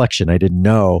a reflection. I didn't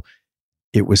know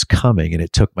it was coming and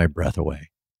it took my breath away.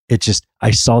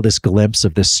 I saw this glimpse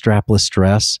of this strapless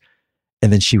dress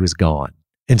and then she was gone.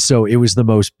 And so it was the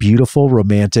most beautiful,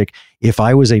 romantic. If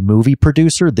I was a movie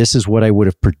producer, this is what I would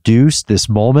have produced, this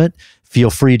moment. Feel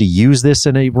free to use this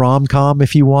in a rom-com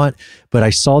if you want. But I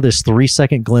saw this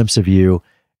 3-second glimpse of you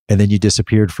and then you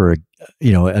disappeared for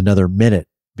another minute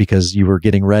because you were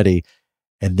getting ready.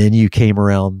 And then you came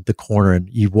around the corner and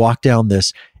you walked down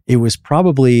this. It's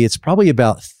probably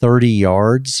about 30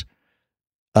 yards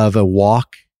of a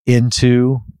walk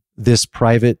into this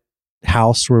private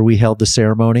house where we held the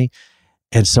ceremony.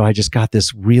 And so I just got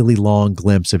this really long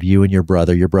glimpse of you and your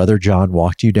brother. Your brother, John,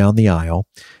 walked you down the aisle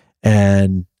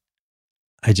and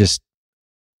I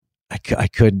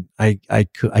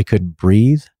couldn't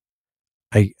breathe.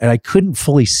 I couldn't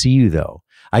fully see you though.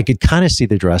 I could kind of see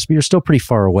the dress, but you're still pretty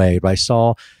far away. But I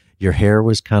saw your hair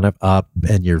was kind of up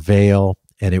and your veil.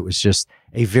 And it was just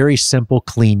a very simple,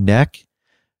 clean neck,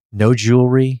 no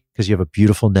jewelry, because you have a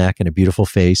beautiful neck and a beautiful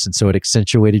face. And so it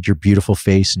accentuated your beautiful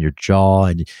face and your jaw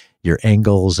and your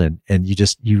angles. And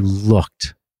you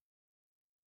looked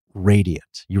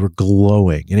radiant. You were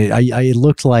glowing. And it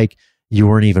looked like you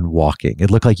weren't even walking.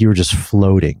 It looked like you were just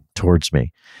floating towards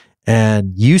me.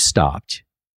 And you stopped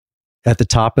at the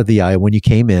top of the aisle when you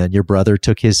came in. Your brother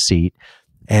took his seat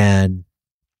and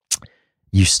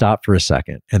you stopped for a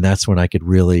second. And that's when I could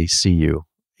really see you.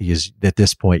 Because at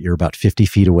this point, you're about 50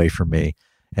 feet away from me.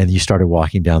 And you started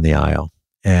walking down the aisle.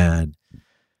 And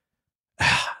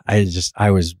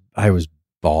I was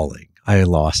bawling. I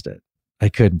lost it. I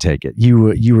couldn't take it.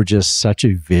 You were just such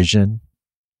a vision.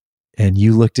 And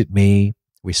you looked at me.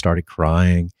 We started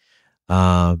crying.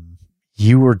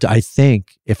 You were, I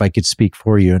think, if I could speak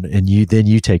for you and you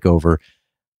take over,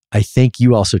 I think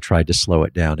you also tried to slow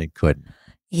it down and couldn't.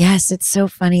 Yes, it's so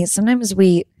funny. Sometimes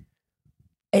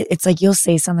it's like you'll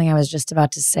say something I was just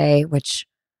about to say, which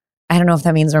I don't know if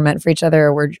that means we're meant for each other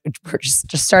or we're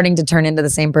just starting to turn into the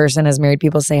same person, as married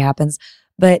people say happens.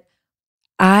 But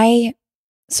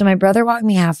so my brother walked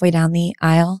me halfway down the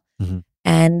aisle. Mm-hmm.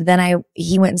 And then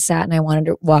he went and sat and I wanted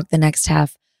to walk the next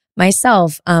half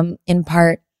myself, in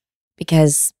part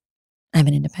because I'm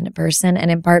an independent person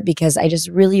and in part because a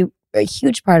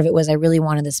huge part of it was I really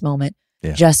wanted this moment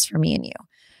just for me and you.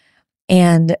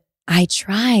 And I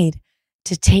tried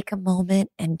to take a moment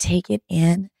and take it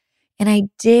in. And I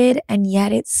did, and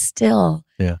yet it's still.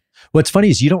 Yeah. What's funny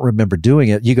is you don't remember doing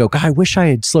it. You go, God, I wish I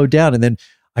had slowed down. And then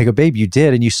I go, babe, you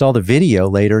did. And you saw the video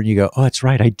later and you go, oh, that's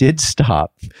right. I did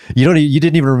stop. You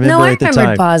didn't even remember at the time. No, I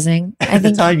remember pausing. At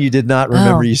the time you did not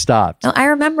remember you stopped. No, I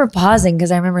remember pausing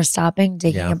because I remember stopping,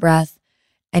 taking a breath.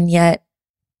 And yet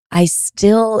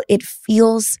it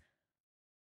feels,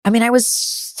 I was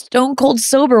stone cold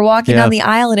sober walking down the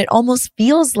aisle and it almost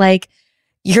feels like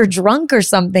you're drunk or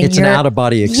something. It's an out of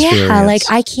body experience. Yeah, like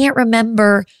I can't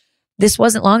remember. This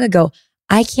wasn't long ago.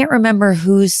 I can't remember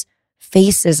whose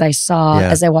faces I saw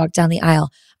as I walked down the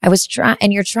aisle. I was trying,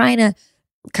 and you're trying to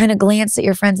kind of glance at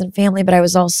your friends and family, but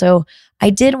I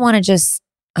did want to just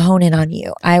hone in on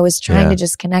you. I was trying to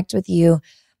just connect with you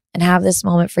and have this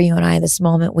moment for you and I, this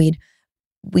moment we'd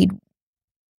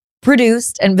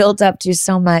produced and built up to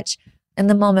so much. And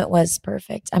the moment was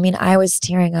perfect. I mean, I was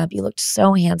tearing up. You looked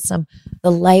so handsome.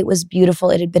 The light was beautiful.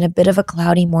 It had been a bit of a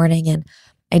cloudy morning. And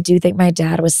I do think my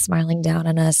dad was smiling down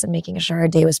on us and making sure our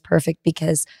day was perfect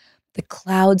because the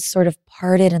clouds sort of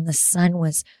parted and the sun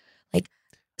was like,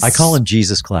 I call them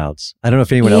Jesus clouds. I don't know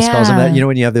if anyone else calls them that. You know,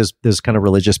 when you have those kind of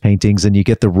religious paintings and you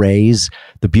get the rays,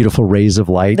 the beautiful rays of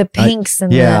light. The pinks.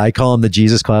 I call them the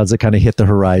Jesus clouds that kind of hit the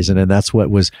horizon. And that's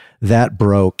that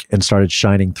broke and started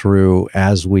shining through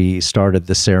as we started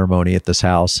the ceremony at this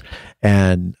house.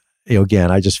 And, you know, again,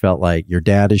 I just felt like your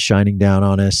dad is shining down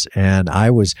on us. And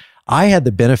I had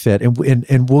the benefit,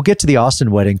 and we'll get to the Austin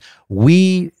wedding.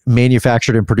 We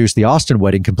manufactured and produced the Austin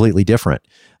wedding completely different.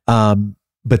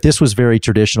 But this was very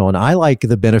traditional. And I like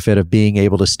the benefit of being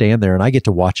able to stand there and I get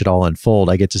to watch it all unfold.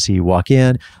 I get to see you walk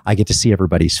in. I get to see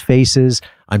everybody's faces.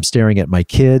 I'm staring at my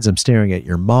kids. I'm staring at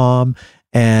your mom,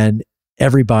 and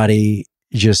everybody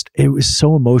it was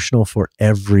so emotional for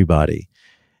everybody.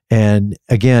 And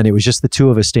again, it was just the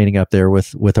two of us standing up there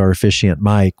with our officiant,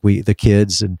 Mike. The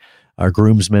kids and our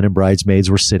groomsmen and bridesmaids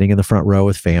were sitting in the front row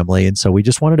with family. And so we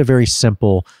just wanted a very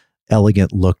simple,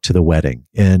 elegant look to the wedding.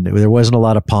 And there wasn't a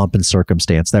lot of pomp and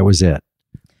circumstance. That was it.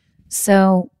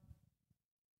 So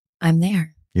I'm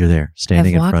there. You're there,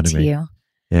 standing in front of me. You.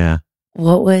 Yeah.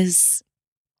 What was,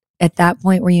 at that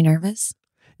point, were you nervous?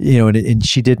 You know, and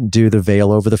she didn't do the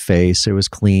veil over the face. It was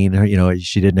clean. You know,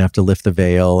 she didn't have to lift the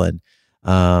veil. And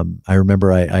I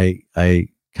remember I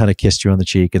kind of kissed you on the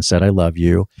cheek and said, I love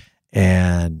you.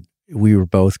 And we were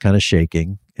both kind of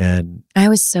shaking. And I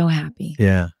was so happy.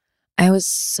 Yeah. I was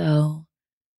so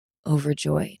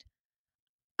overjoyed.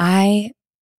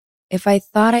 If I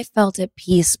thought I felt at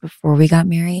peace before we got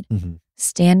married,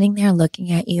 standing there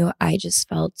looking at you, I just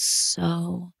felt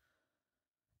so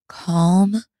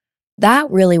calm.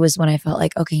 That really was when I felt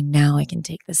like, okay, now I can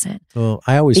take this in. Well,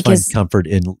 I always find comfort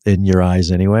in your eyes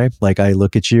anyway. Like I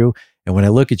look at you, and when I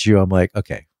look at you, I'm like,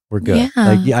 okay, we're good. Yeah.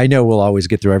 Like I know we'll always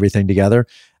get through everything together.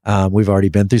 We've already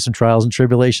been through some trials and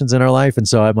tribulations in our life. And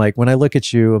so I'm like, when I look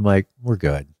at you, I'm like, we're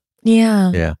good.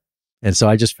 Yeah. Yeah. And so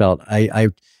I just felt, I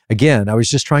was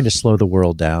just trying to slow the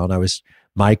world down.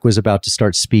 Mike was about to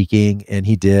start speaking, and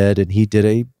he did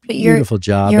a beautiful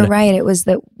job. You're right. It was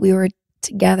that we were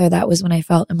together. That was when I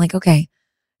felt, I'm like, okay,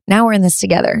 now we're in this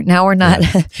together. Now we're not.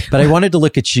 Yeah. But I wanted to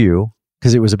look at you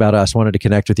because it was about us. I wanted to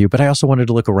connect with you, but I also wanted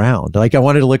to look around. Like I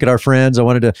wanted to look at our friends. I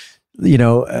wanted to,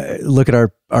 look at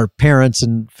our parents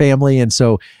and family. And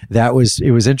so it was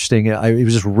interesting. It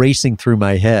was just racing through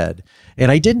my head, and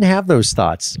I didn't have those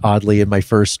thoughts, oddly, in my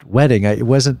first wedding. It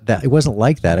wasn't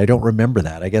like that. I don't remember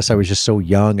that. I guess I was just so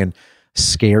young and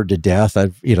scared to death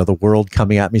of, the world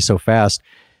coming at me so fast.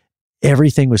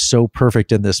 Everything was so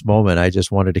perfect in this moment. I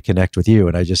just wanted to connect with you,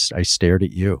 and I stared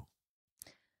at you.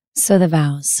 So the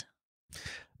vows.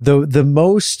 The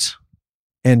most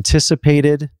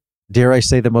anticipated, dare I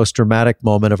say, the most dramatic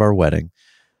moment of our wedding.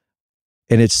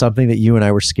 And it's something that you and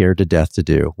I were scared to death to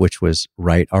do, which was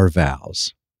write our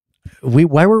vows. We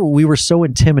were so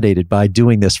intimidated by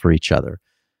doing this for each other.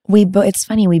 It's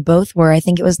funny, we both were. I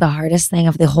think it was the hardest thing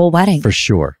of the whole wedding. For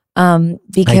sure. Because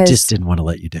I just didn't want to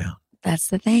let you down. That's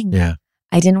the thing. Yeah.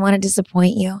 I didn't want to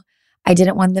disappoint you. I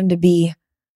didn't want them to be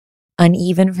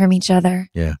uneven from each other.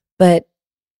 Yeah. But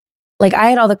like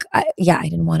I had I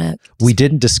didn't want to. We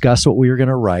didn't discuss what we were going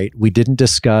to write. We didn't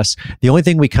discuss. The only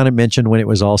thing we kind of mentioned when it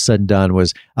was all said and done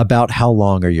was about how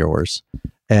long are yours.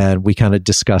 And we kind of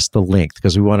discussed the length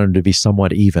because we wanted them to be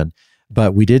somewhat even.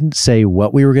 But we didn't say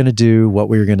what we were going to do, what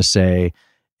we were going to say.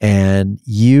 And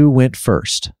you went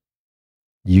first.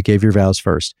 You gave your vows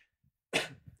first.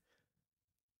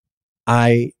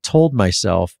 I told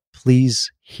myself,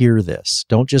 please hear this.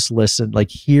 Don't just listen. Like,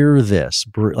 hear this.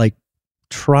 Like,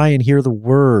 try and hear the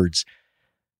words.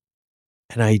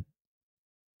 And I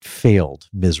failed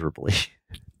miserably.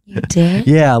 You did?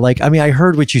 Yeah. I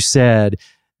heard what you said.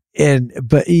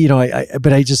 But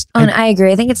I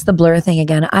agree. I think it's the blur thing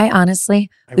again.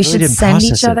 We should send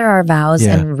each other our vows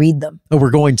and read them. Oh, we're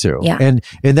going to. Yeah. And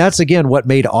that's again what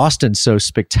made Austin so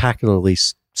spectacularly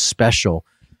special.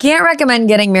 Can't recommend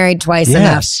getting married twice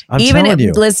enough. I'm telling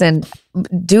you. Listen,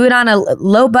 do it on a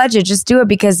low budget. Just do it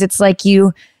because it's like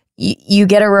you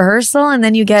get a rehearsal and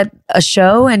then you get a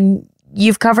show and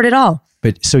you've covered it all.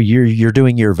 But so you're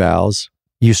doing your vows.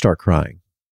 You start crying.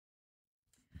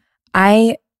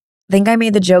 I think I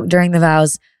made the joke during the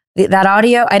vows. That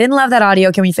audio, I didn't love that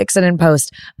audio. Can we fix it in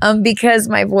post? Because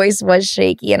my voice was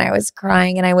shaky and I was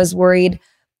crying and I was worried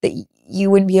that you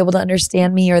wouldn't be able to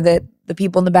understand me or that the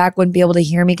people in the back wouldn't be able to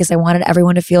hear me because I wanted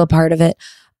everyone to feel a part of it.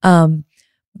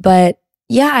 But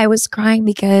yeah, I was crying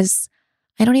because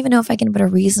I don't even know if I can put a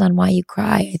reason on why you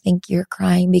cry. I think you're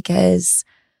crying because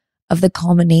of the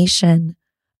culmination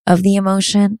of the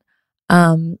emotion.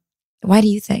 Why do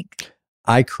you think?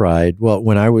 I cried. Well,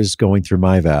 when I was going through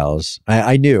my vows,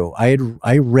 I knew I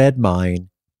read mine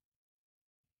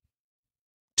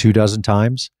 24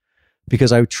 times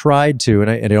because I tried to, and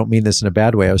I don't mean this in a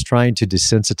bad way. I was trying to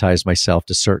desensitize myself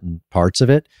to certain parts of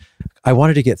it. I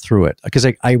wanted to get through it because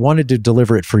I wanted to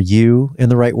deliver it for you in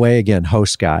the right way. Again,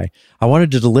 host guy. I wanted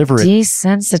to deliver it.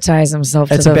 Desensitize himself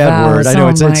to the vows. It's a bad word. I know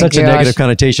it's such a negative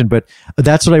connotation, but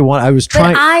that's what I want. I was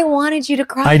trying. But I wanted you to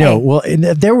cry. I know. Well, and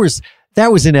that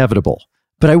was inevitable.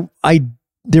 But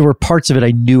there were parts of it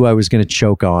I knew I was going to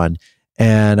choke on,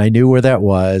 and I knew where that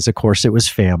was. Of course, it was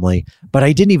family, but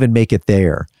I didn't even make it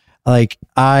there. Like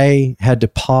I had to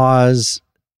pause.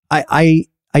 I'm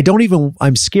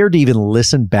scared to even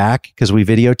listen back because we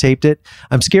videotaped it.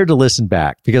 I'm scared to listen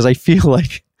back because I feel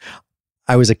like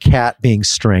I was a cat being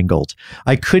strangled.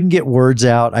 I couldn't get words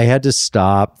out. I had to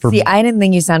stop. See, I didn't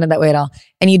think you sounded that way at all.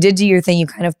 And you did do your thing. You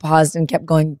kind of paused and kept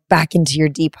going back into your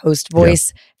deep host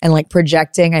voice and like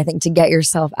projecting, I think, to get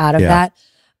yourself out of that.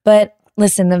 But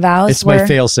listen, the vows It's my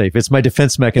fail-safe. It's my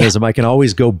defense mechanism. I can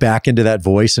always go back into that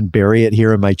voice and bury it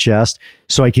here in my chest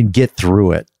so I can get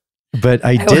through it. But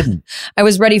I didn't. I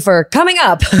was ready for coming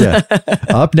up.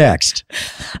 Up next.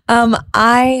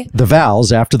 The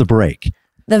vows after the break.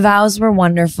 The vows were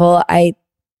wonderful. I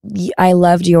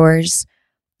loved yours.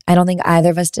 I don't think either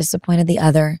of us disappointed the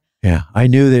other. Yeah. I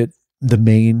knew that the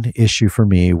main issue for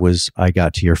me was I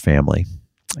got to your family.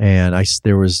 And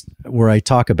there was where I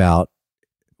talk about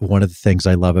one of the things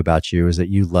I love about you is that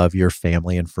you love your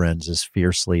family and friends as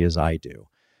fiercely as I do.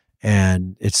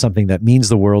 And it's something that means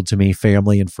the world to me,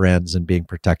 family and friends and being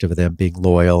protective of them, being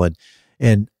loyal.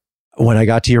 And when I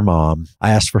got to your mom,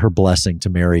 I asked for her blessing to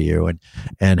marry you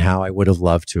and how I would have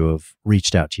loved to have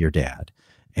reached out to your dad.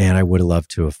 And I would have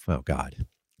loved to have,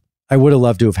 I would have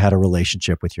loved to have had a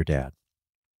relationship with your dad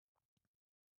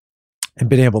and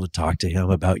been able to talk to him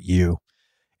about you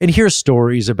and hear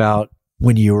stories about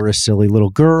when you were a silly little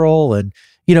girl and,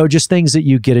 just things that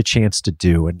you get a chance to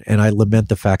do. And I lament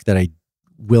the fact that I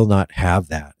will not have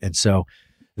that. And so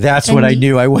that's what I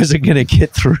knew I wasn't going to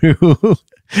get through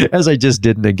as I just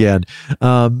didn't again.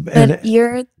 But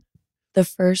you're the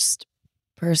first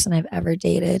person I've ever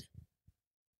dated,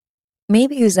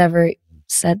 maybe who's ever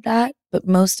said that, but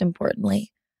most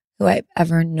importantly, who I've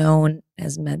ever known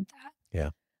has meant that. Yeah.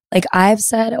 Like I've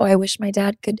said, I wish my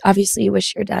dad could, obviously you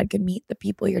wish your dad could meet the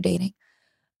people you're dating.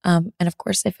 And of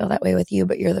course I feel that way with you,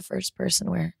 but you're the first person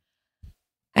where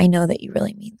I know that you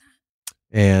really mean that.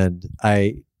 And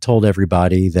I told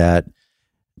everybody that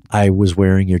I was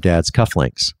wearing your dad's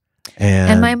cufflinks.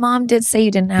 And my mom did say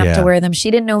you didn't have to wear them.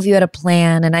 She didn't know if you had a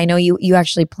plan. And I know you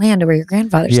actually planned to wear your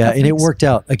grandfather's cufflinks. And it worked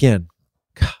out. Again,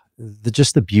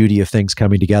 just the beauty of things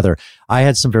coming together. I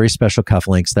had some very special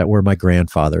cufflinks that were my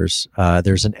grandfather's.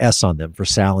 There's an S on them for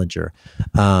Salinger.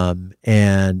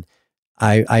 And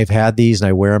I've had these and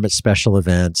I wear them at special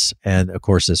events. And of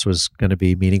course, this was going to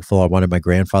be meaningful. I wanted my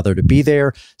grandfather to be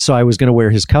there. So I was going to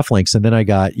wear his cufflinks. And then I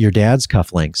got your dad's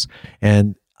cufflinks.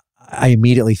 And I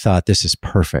immediately thought, this is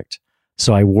perfect.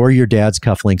 So I wore your dad's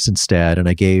cufflinks instead. And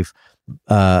I gave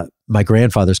my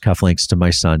grandfather's cufflinks to my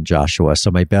son, Joshua.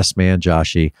 So my best man,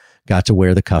 Joshy, got to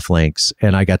wear the cufflinks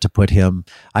and I got to put him,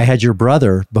 I had your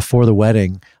brother before the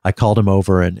wedding. I called him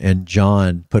over and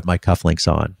John put my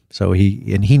cufflinks on. So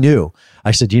he knew.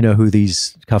 I said, "Do you know who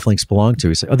these cufflinks belong to?"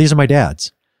 He said, "Oh, these are my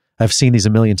dad's. I've seen these a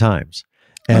million times."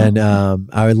 And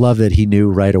I love that he knew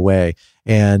right away.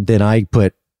 And then I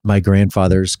put my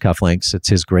grandfather's cufflinks, it's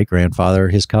his great grandfather,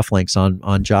 his cufflinks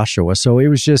on Joshua. So it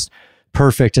was just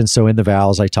perfect. And so in the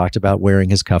vows, I talked about wearing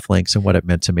his cufflinks and what it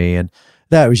meant to me. And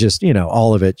that was just,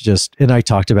 all of it just, and I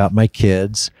talked about my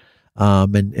kids,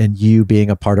 and you being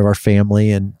a part of our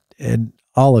family and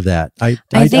all of that. I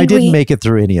didn't make it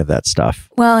through any of that stuff.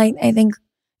 Well, I think,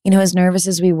 as nervous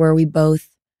as we were, we both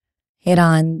hit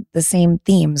on the same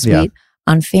themes. Yeah.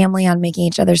 On family, on making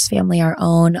each other's family our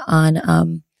own,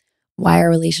 on why our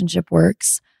relationship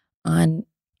works, on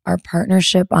our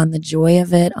partnership, on the joy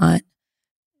of it, on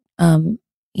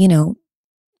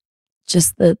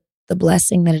just the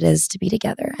blessing that it is to be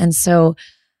together. And so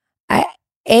I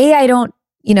don't,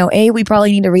 we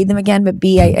probably need to read them again, but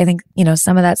B, I think,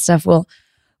 some of that stuff we'll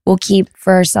keep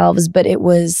for ourselves, but it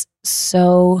was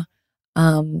so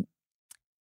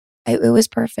it was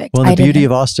perfect. Well, the beauty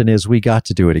of Austin is we got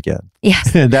to do it again.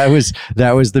 Yes. And that was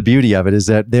the beauty of it, is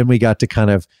that then we got to kind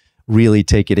of really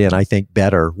take it in, I think,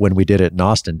 better when we did it in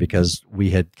Austin, because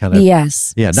we had kind of,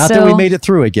 yes. Yeah. Not that we made it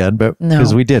through again, but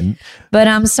because we didn't.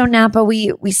 But so Napa,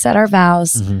 we said our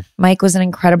vows. Mike was an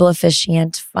incredible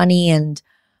officiant, funny, and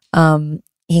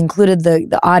he included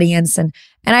the audience. And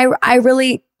I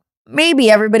really, maybe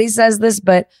everybody says this,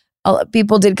 but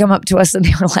people did come up to us and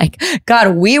they were like,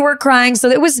 God, we were crying. So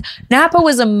Napa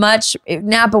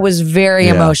was very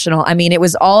emotional. I mean, it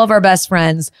was all of our best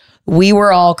friends. We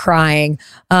were all crying.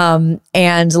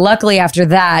 And luckily after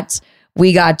that,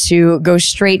 we got to go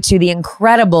straight to the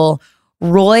incredible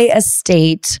Roy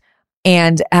Estate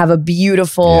and have a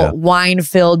beautiful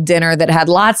wine-filled dinner that had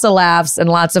lots of laughs and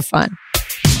lots of fun.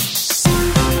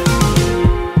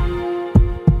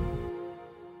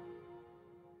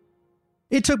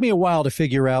 It took me a while to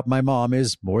figure out my mom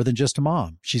is more than just a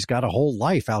mom. She's got a whole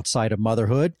life outside of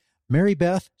motherhood. Mary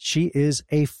Beth, she is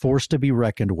a force to be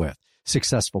reckoned with.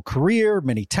 Successful career,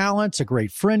 many talents, a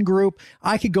great friend group.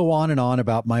 I could go on and on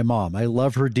about my mom. I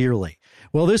love her dearly.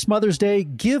 Well, this Mother's Day,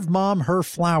 give Mom her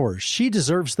flowers. She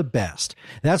deserves the best.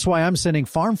 That's why I'm sending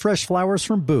farm fresh flowers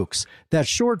from Bouqs. That's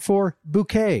short for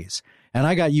bouquets. And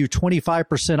I got you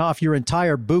 25% off your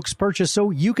entire Bouqs purchase,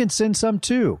 so you can send some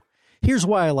too. Here's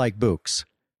why I like Bouqs.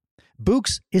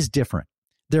 Bouqs is different.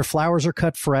 Their flowers are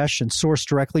cut fresh and sourced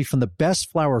directly from the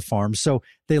best flower farms, so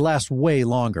they last way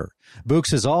longer. Bouqs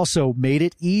has also made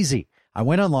it easy. I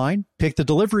went online, picked the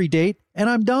delivery date, and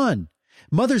I'm done.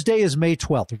 Mother's Day is May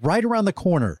 12th, right around the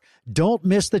corner. Don't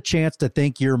miss the chance to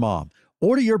thank your mom.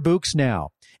 Order your Bouqs now.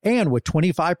 And with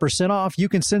 25% off, you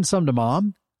can send some to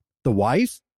mom, the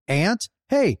wife, aunt,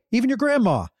 hey, even your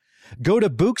grandma. Go to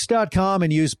Bouqs.com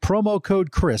and use promo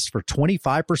code Chris for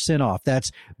 25% off.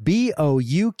 That's BOUQS.com,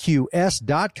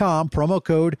 promo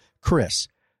code Chris.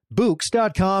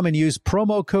 Bouqs.com and use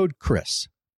promo code Chris.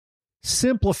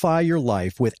 Simplify your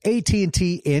life with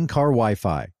AT&T in-car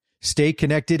Wi-Fi. Stay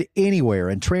connected anywhere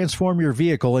and transform your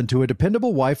vehicle into a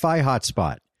dependable Wi-Fi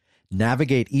hotspot.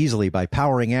 Navigate easily by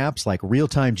powering apps like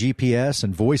real-time GPS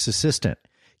and voice assistant.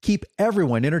 Keep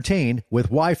everyone entertained with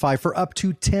Wi-Fi for up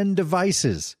to 10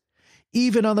 devices.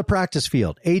 Even on the practice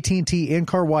field, AT&T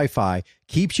in-car Wi-Fi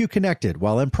keeps you connected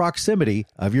while in proximity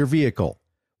of your vehicle.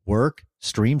 Work,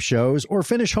 stream shows, or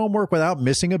finish homework without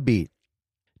missing a beat.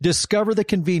 Discover the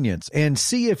convenience and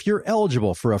see if you're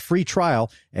eligible for a free trial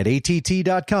at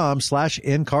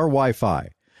att.com/in-car Wi-Fi.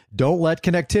 Don't let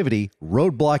connectivity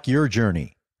roadblock your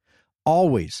journey.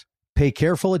 Always pay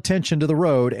careful attention to the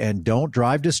road and don't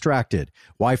drive distracted.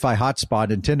 Wi-Fi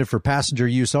hotspot intended for passenger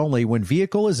use only when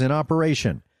vehicle is in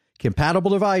operation. Compatible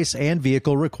device and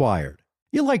vehicle required.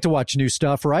 You like to watch new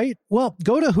stuff, right? Well,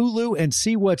 go to Hulu and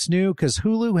see what's new, because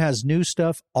Hulu has new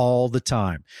stuff all the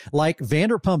time. Like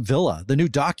Vanderpump Villa, the new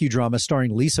docudrama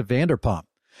starring Lisa Vanderpump.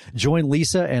 Join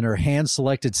Lisa and her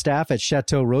hand-selected staff at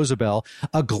Chateau Rosabelle,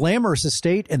 a glamorous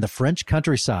estate in the French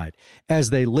countryside,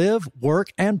 as they live,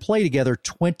 work, and play together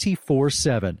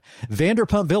 24/7.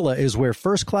 Vanderpump Villa is where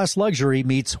first-class luxury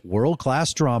meets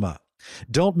world-class drama.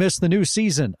 Don't miss the new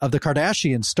season of The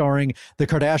Kardashians, starring The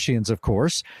Kardashians, of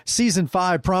course. Season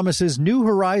 5 promises new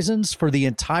horizons for the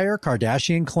entire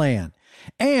Kardashian clan.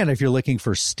 And if you're looking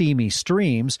for steamy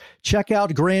streams, check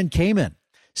out Grand Cayman.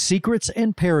 Secrets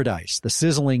in Paradise, the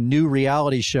sizzling new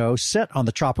reality show set on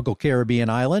the tropical Caribbean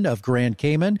island of Grand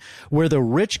Cayman, where the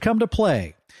rich come to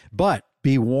play. But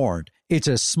be warned, it's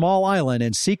a small island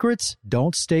and secrets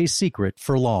don't stay secret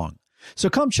for long. So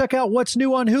come check out what's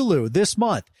new on Hulu this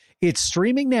month. It's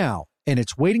streaming now, and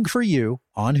it's waiting for you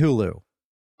on Hulu.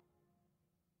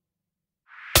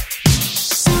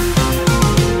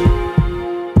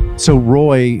 So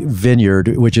Roy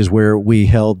Vineyard, which is where we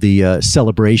held the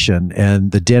celebration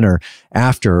and the dinner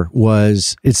after,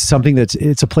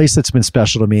 it's a place that's been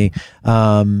special to me.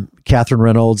 Catherine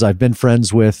Reynolds, I've been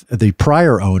friends with the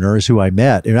prior owners who I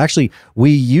met. And actually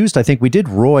I think we did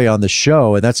Roy on the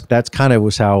show, and that's kind of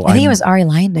was how I think it was Ari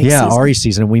Lyndon. Yeah, Ari's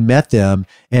season. And we met them.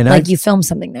 And you filmed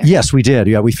something there. Yes, we did.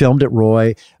 Yeah, we filmed at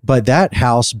Roy, but that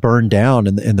house burned down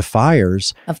in the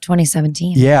fires of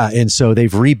 2017. Yeah. And so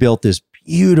they've rebuilt this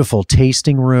beautiful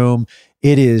tasting room.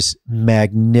 It is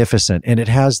magnificent. And it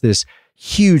has this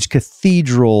huge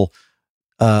cathedral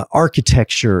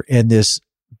architecture and this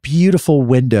beautiful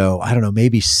window, I don't know,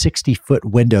 maybe 60-foot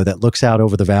window that looks out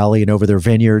over the valley and over their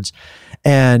vineyards.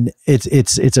 And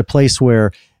it's a place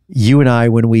where you and I,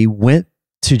 when we went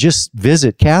to just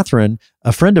visit Catherine,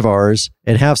 a friend of ours,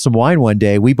 and have some wine one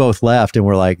day, we both left and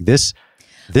we're like, this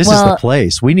is the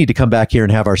place. We need to come back here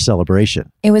and have our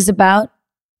celebration. It was about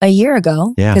a year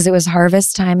ago, Yeah. because it was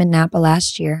harvest time in Napa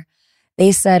last year.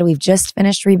 They said, we've just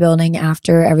finished rebuilding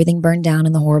after everything burned down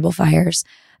in the horrible fires.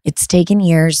 It's taken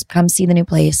years. Come see the new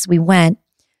place. We went,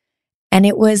 and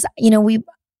it was,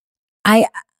 I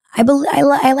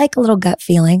like a little gut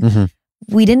feeling.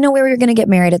 Mm-hmm. We didn't know where we were going to get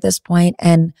married at this point,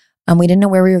 and we didn't know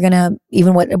where we were going to,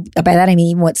 by that I mean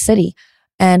even what city.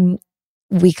 And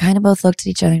we kind of both looked at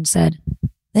each other and said,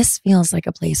 this feels like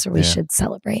a place where we should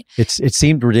celebrate. It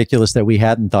seemed ridiculous that we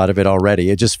hadn't thought of it already.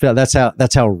 It just felt, that's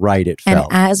how right it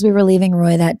felt. And as we were leaving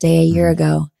Roy that day a year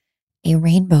ago, a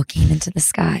rainbow came into the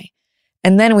sky.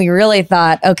 And then we really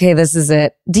thought, okay, this is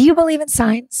it. Do you believe in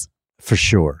signs? For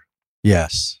sure.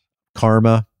 Yes.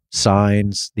 Karma,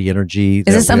 signs, the energy.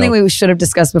 Is this something we should have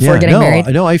discussed before getting married?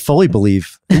 No, I fully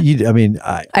believe.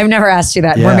 I've never asked you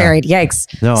that. Yeah. We're married.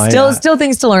 Yikes. No, still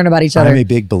things to learn about each other. I'm a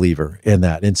big believer in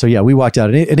that. And so, we walked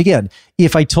out. And again,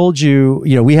 if I told you,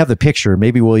 we have the picture,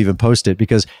 maybe we'll even post it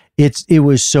because it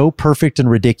was so perfect and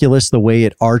ridiculous the way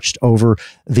it arched over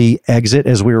the exit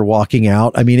as we were walking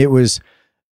out. I mean, it was,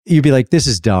 you'd be like, this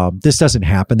is dumb. This doesn't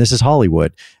happen. This is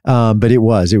Hollywood. But it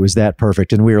was that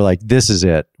perfect. And we were like, this is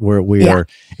it. We are.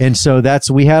 And so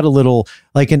we had a little,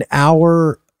 like an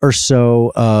hour or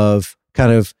so of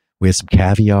kind of, we had some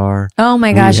caviar. Oh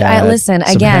my gosh. Listen,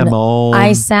 again, hamon.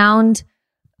 I sound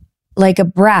like a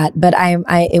brat, but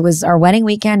it was our wedding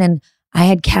weekend and I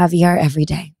had caviar every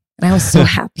day. And I was so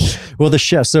happy. Well, the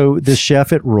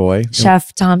chef at Roy.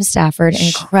 Chef Tom Stafford,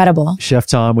 incredible. Chef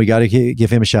Tom, we got to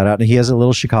give him a shout out. And he has a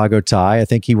little Chicago tie. I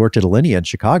think he worked at Alinea in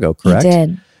Chicago, correct? He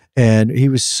did. And he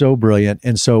was so brilliant.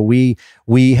 And so we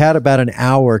had about an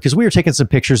hour because we were taking some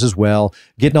pictures as well,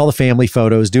 getting all the family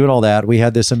photos, doing all that. We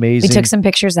had this amazing. We took some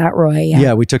pictures at Roy.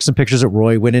 Yeah, we took some pictures at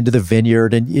Roy, went into the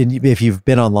vineyard. And if you've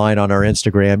been online on our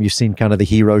Instagram, you've seen kind of the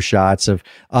hero shots of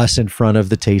us in front of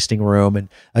the tasting room. And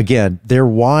again, their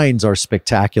wines are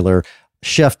spectacular.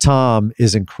 Chef Tom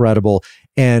is incredible.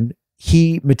 And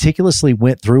he meticulously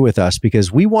went through with us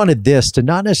because we wanted this to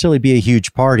not necessarily be a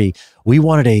huge party. We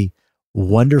wanted a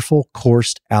wonderful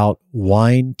coursed out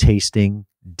wine tasting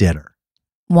dinner.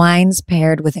 Wines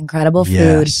paired with incredible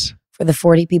food for the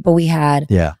 40 people we had.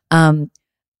 Yeah.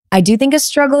 I do think a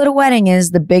struggle at a wedding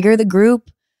is the bigger the group,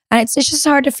 and it's just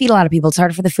hard to feed a lot of people. It's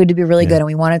hard for the food to be really good. And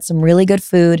we wanted some really good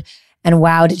food. And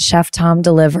wow, did Chef Tom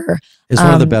deliver. It's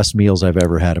one of the best meals I've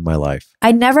ever had in my life.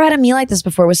 I'd never had a meal like this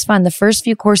before. It was fun. The first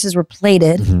few courses were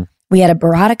plated. Mm-hmm. We had a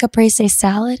burrata caprese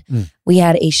salad. We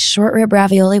had a short rib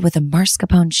ravioli with a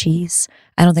mascarpone cheese.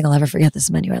 I don't think I'll ever forget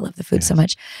this menu. I love the food so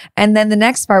much. And then the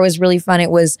next part was really fun.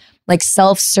 It was like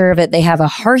self-serve it. They have a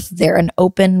hearth there, an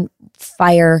open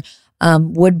fire,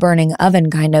 wood burning oven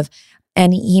kind of.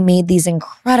 And he made these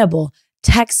incredible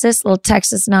little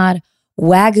Texas nod,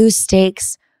 Wagyu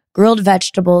steaks, grilled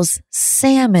vegetables,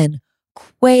 salmon,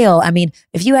 quail. I mean,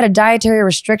 if you had a dietary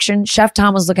restriction, Chef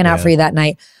Tom was looking out for you that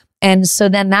night. And so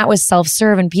then that was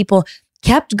self-serve and people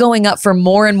kept going up for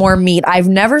more and more meat. I've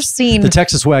never seen. The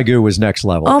Texas Wagyu was next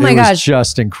level. Oh my gosh.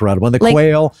 Just incredible. And the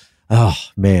quail, oh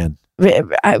man.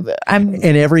 And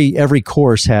every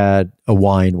course had a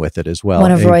wine with it as well.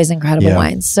 One of Roy's incredible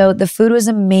wines. So the food was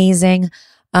amazing.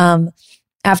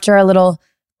 After our little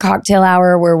cocktail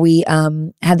hour where we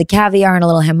had the caviar and a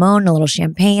little hamon, a little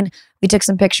champagne, we took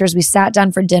some pictures. We sat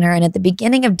down for dinner. And at the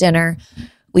beginning of dinner,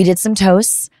 we did some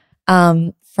toasts.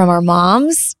 From our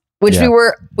moms, which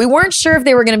we weren't sure if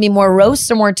they were going to be more roast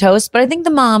or more toast, but I think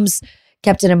the moms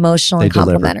kept it emotional and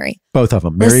complimentary. Both of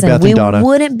them, Mary Beth and Donna. We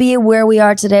wouldn't be where we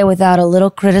are today without a little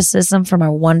criticism from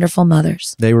our wonderful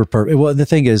mothers. They were perfect. Well, the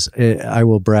thing is, I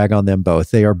will brag on them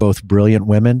both. They are both brilliant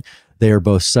women. They are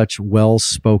both such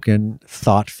well-spoken,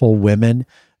 thoughtful women,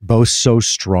 both so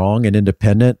strong and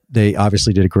independent. They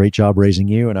obviously did a great job raising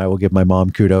you, and I will give my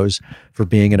mom kudos for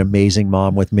being an amazing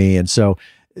mom with me. And so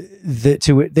they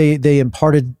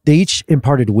each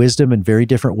imparted wisdom in very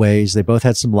different ways. They both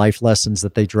had some life lessons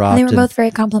that they dropped. And they were both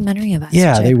very complimentary of us.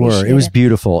 Yeah, they were. It was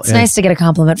beautiful. It's nice to get a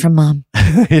compliment from mom.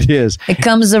 It is. It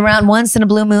comes around once in a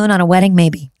blue moon on a wedding,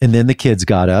 maybe. And then the kids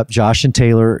got up. Josh and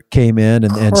Taylor came in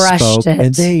and spoke,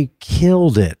 and they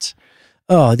killed it.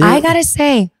 Oh, I gotta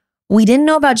say, we didn't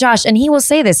know about Josh, and he will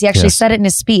say this. He actually said it in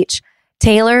his speech.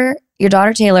 Taylor, your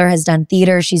daughter Taylor, has done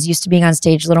theater. She's used to being on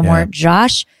stage a little more.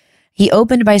 Josh, he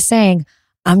opened by saying,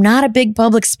 I'm not a big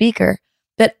public speaker,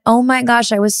 but oh my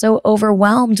gosh, I was so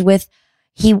overwhelmed with,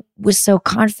 he was so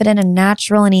confident and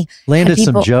natural, and he landed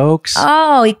some jokes.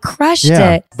 Oh, he crushed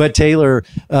it. But Taylor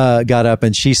got up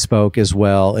and she spoke as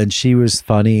well, and she was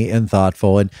funny and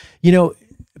thoughtful. And,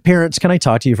 parents, can I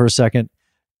talk to you for a second?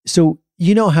 So,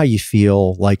 you know how you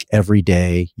feel like every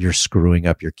day you're screwing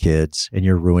up your kids and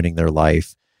you're ruining their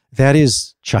life? That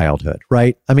is childhood,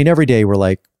 right? I mean, every day we're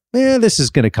like, this is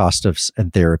going to cost us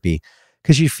in therapy.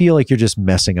 because you feel like you're just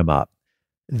messing them up.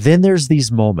 Then there's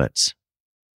these moments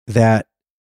that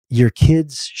your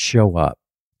kids show up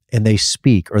and they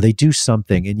speak or they do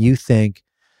something and you think,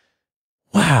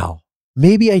 wow,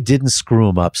 maybe I didn't screw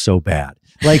them up so bad.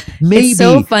 Like maybe, it's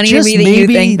so funny to me that you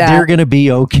think that they're going to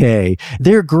be okay.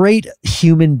 They're great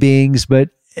human beings, but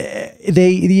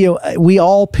we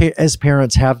all as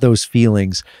parents have those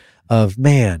feelings of,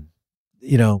 man,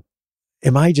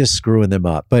 am I just screwing them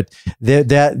up? But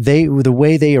the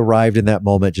way they arrived in that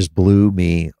moment just blew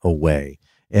me away,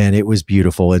 and it was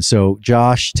beautiful. And so,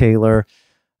 Josh Taylor,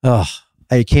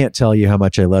 I can't tell you how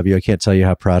much I love you. I can't tell you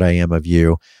how proud I am of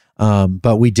you.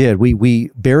 But we did.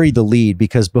 We buried the lead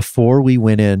because before we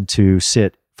went in to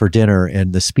sit for dinner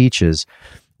and the speeches,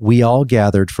 we all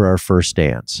gathered for our first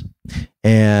dance.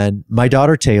 And my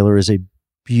daughter Taylor is a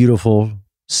beautiful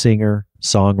singer,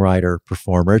 songwriter,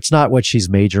 performer. It's not what she's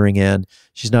majoring in.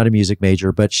 She's not a music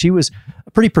major, but she was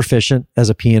pretty proficient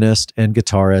as a pianist and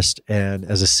guitarist and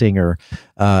as a singer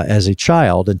as a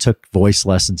child, and took voice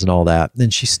lessons and all that.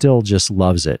 And she still just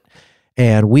loves it.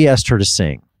 And we asked her to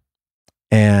sing.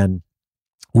 And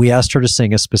we asked her to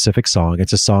sing a specific song.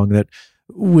 It's a song that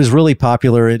was really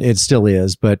popular. It still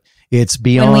is, but it's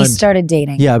beyond. When we started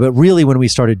dating. Yeah, but really when we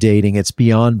started dating, it's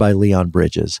Beyond by Leon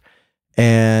Bridges.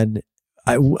 And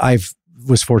I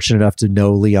was fortunate enough to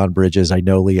know Leon Bridges. I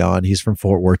know Leon. He's from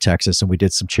Fort Worth, Texas, and we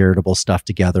did some charitable stuff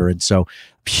together. And so,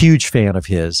 huge fan of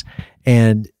his.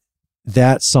 And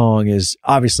that song is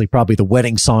obviously probably the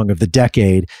wedding song of the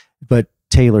decade, but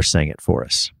Taylor sang it for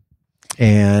us.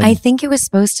 And I think it was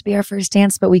supposed to be our first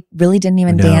dance, but we really didn't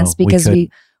even dance because we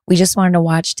just wanted to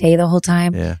watch Tay the whole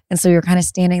time. Yeah. And so we were kind of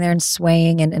standing there and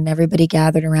swaying, and everybody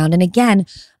gathered around. And again,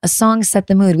 a song set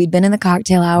the mood. We'd been in the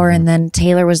cocktail hour, and then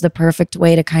Taylor was the perfect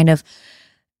way to kind of,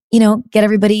 get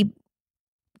everybody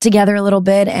together a little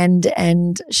bit.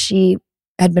 And she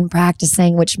had been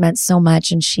practicing, which meant so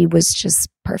much. And she was just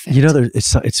perfect.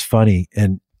 It's funny.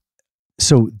 And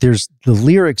so there's the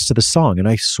lyrics to the song, and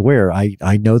I swear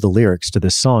I know the lyrics to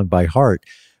this song by heart,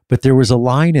 but there was a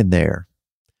line in there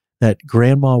that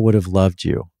grandma would have loved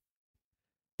you.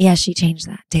 Yeah, she changed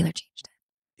that. Taylor changed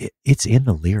it. It's in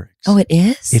the lyrics. Oh, it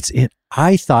is? It's in.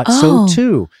 I thought so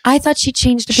too. I thought she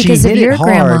changed it because of your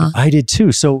grandma. I did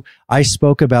too. So I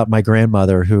spoke about my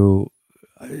grandmother who,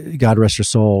 God rest her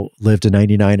soul, lived to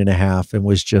 99 and a half and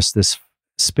was just this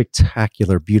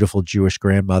spectacular, beautiful Jewish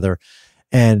grandmother.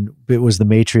 And it was the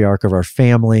matriarch of our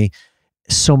family.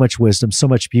 So much wisdom, so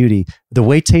much beauty. The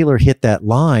way Taylor hit that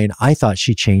line, I thought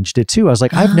she changed it too. I was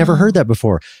like, I've never heard that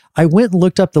before. I went and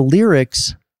looked up the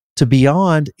lyrics to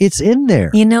Beyond. It's in there.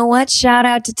 You know what? Shout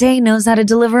out to Tay, knows how to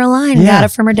deliver a line. Yeah. Got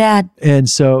it from her dad. And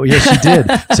so, yeah, she did.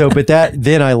 But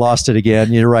then I lost it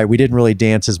again. You're right. We didn't really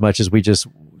dance as much as we just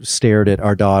stared at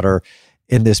our daughter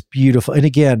in this beautiful, and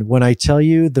again, when I tell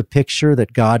you the picture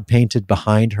that God painted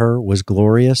behind her was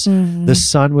glorious, the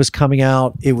sun was coming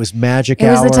out, it was magic hour.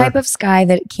 It was the type of sky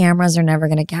that cameras are never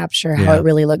going to capture how it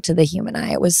really looked to the human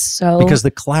eye. It was so... Because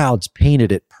the clouds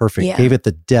painted it perfect, gave it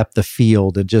the depth, the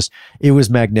field, and just, it was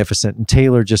magnificent. And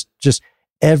Taylor just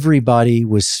everybody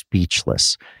was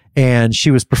speechless. And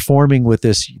she was performing with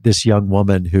this young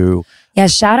woman who... Yeah,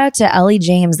 shout out to Ellie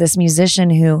James, this musician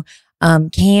who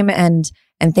came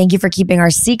and thank you for keeping our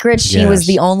secret. She was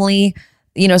the only,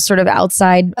 sort of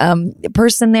outside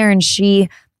person there. And she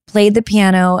played the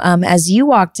piano. As you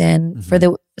walked in for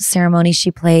the ceremony,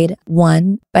 she played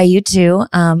One by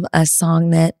U2, a song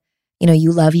that,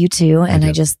 you love U2. And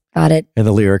I just thought it. And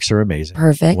the lyrics are amazing.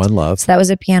 Perfect. One Love. So that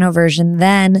was a piano version.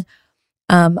 Then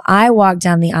I walked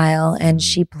down the aisle and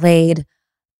she played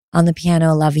on the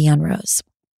piano La Vie en Rose.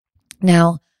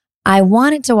 Now, I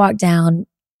wanted to walk down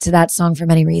to that song for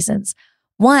many reasons.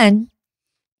 One,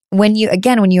 when you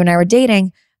and I were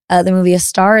dating, the movie A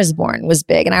Star is Born was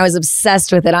big, and I was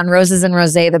obsessed with it. On Roses and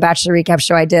Rosé, the Bachelor recap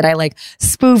show I did, I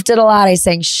spoofed it a lot. I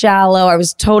sang Shallow. I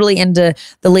was totally into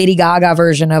the Lady Gaga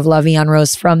version of La Vie en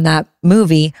Rose from that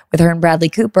movie with her and Bradley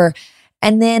Cooper.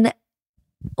 And then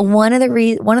one of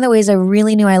the ways I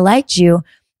really knew I liked you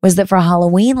was that for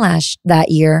Halloween that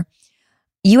year,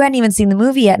 you hadn't even seen the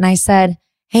movie yet, and I said,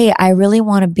 "Hey, I really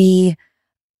want to be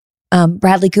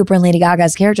Bradley Cooper and Lady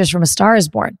Gaga's characters from A Star is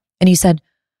Born." And you said,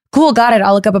 "Cool, got it.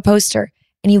 I'll look up a poster."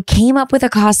 And you came up with a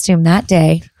costume that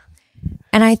day.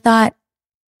 And I thought,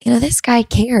 this guy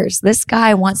cares. This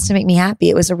guy wants to make me happy.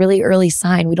 It was a really early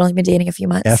sign. We'd only been dating a few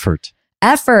months. Effort.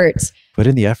 Put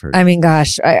in the effort. I mean,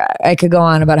 gosh, I could go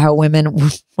on about how women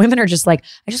are just I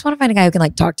just want to find a guy who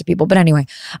can talk to people. But anyway,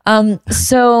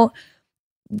 so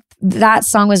that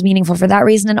song was meaningful for that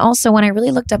reason. And also when I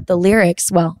really looked up the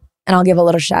lyrics, and I'll give a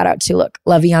little shout out to,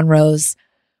 La Vie en Rose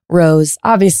Rose.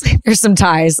 Obviously, there's some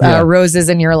ties. Roses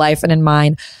in your life and in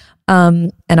mine,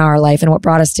 and our life and what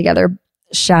brought us together.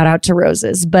 Shout out to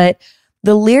Roses. But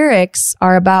the lyrics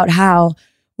are about how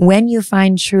when you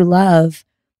find true love,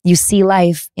 you see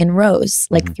life in rose,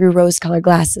 like through rose-colored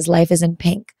glasses. Life is in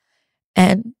pink.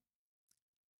 And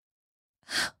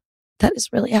that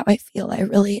is really how I feel.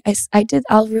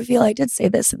 I'll reveal, I did say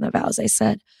this in the vows. I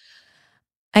said,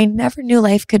 I never knew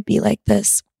life could be like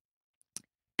this.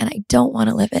 And I don't want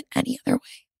to live it any other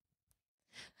way.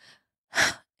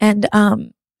 And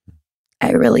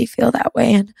I really feel that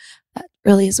way. And that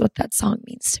really is what that song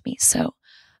means to me. So,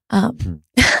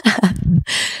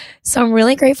 so I'm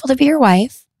really grateful to be your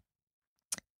wife.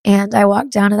 And I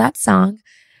walked down to that song.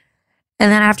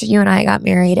 And then after you and I got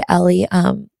married, Ellie,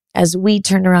 as we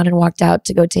turned around and walked out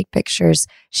to go take pictures,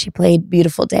 she played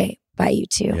Beautiful Day by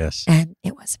U2. Yes. And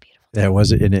it was a beautiful day. That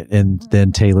was it. And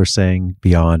then Taylor sang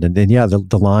Beyond. And then,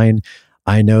 the line,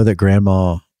 I know that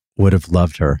grandma would have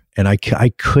loved her. And I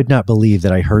could not believe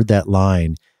that I heard that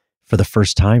line for the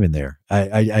first time in there.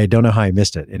 I don't know how I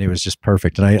missed it. And it was just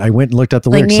perfect. And I went and looked up the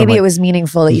lyrics. Maybe it was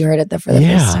meaningful that you heard it for the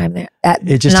first time there.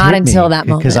 It just not until that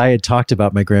moment. Because I had talked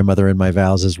about my grandmother in my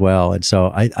vows as well. And so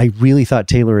I really thought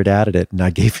Taylor had added it.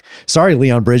 And sorry,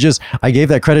 Leon Bridges, I gave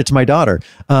that credit to my daughter.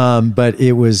 But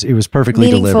it was perfectly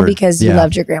meaningful delivered. Because you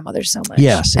loved your grandmother so much.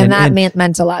 Yes. And that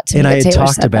meant a lot to me. And I had Taylor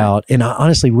talked about, and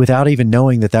honestly, without even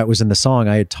knowing that was in the song,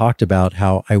 I had talked about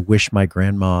how I wish my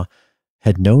grandma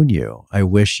had known you. I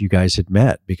wish you guys had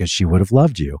met because she would have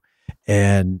loved you.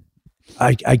 And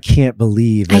I can't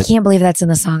believe that. I can't believe that's in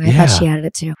the song. I thought she added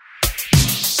it too.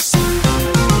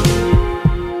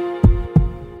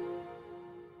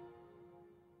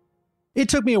 It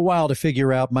took me a while to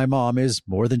figure out my mom is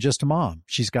more than just a mom.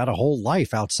 She's got a whole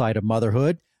life outside of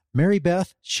motherhood. Mary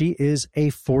Beth, she is a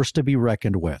force to be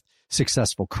reckoned with.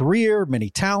 Successful career,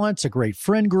 many talents, a great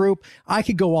friend group. I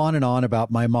could go on and on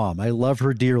about my mom. I love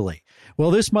her dearly.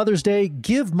 Well, this Mother's Day,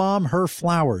 give mom her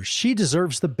flowers. She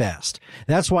deserves the best.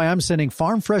 That's why I'm sending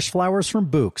farm fresh flowers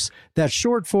from Bouqs. That's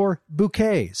short for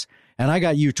bouquets. And I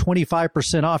got you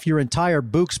 25% off your entire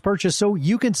Bouqs purchase so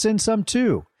you can send some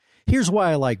too. Here's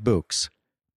why I like Bouqs.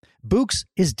 Bouqs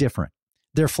is different.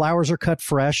 Their flowers are cut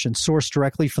fresh and sourced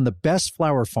directly from the best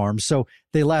flower farms, so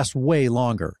they last way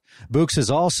longer. Bouqs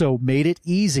has also made it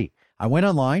easy. I went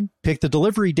online, picked the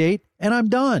delivery date, and I'm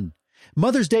done.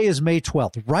 Mother's Day is May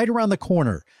 12th, right around the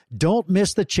corner. Don't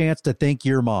miss the chance to thank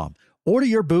your mom. Order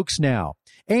your Bouqs now.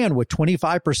 And with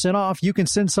 25% off, you can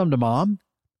send some to mom,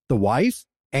 the wife,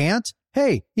 aunt,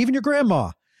 hey, even your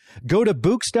grandma. Go to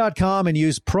Bouqs.com and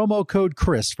use promo code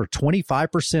Chris for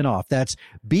 25% off. That's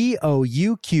BOUQS.com,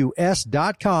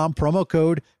 promo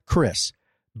code Chris.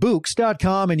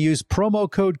 Bouqs.com and use promo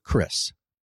code Chris.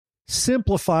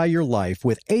 Simplify your life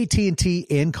with AT&T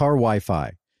in-car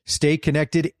Wi-Fi. Stay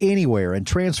connected anywhere and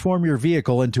transform your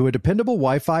vehicle into a dependable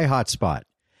Wi-Fi hotspot.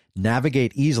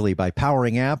 Navigate easily by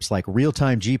powering apps like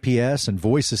real-time GPS and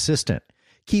voice assistant.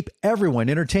 Keep everyone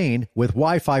entertained with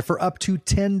Wi-Fi for up to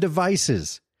 10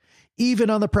 devices. Even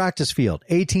on the practice field,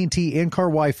 AT&T in-car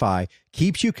Wi-Fi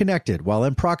keeps you connected while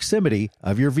in proximity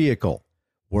of your vehicle.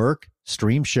 Work,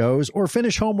 stream shows, or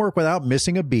finish homework without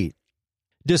missing a beat.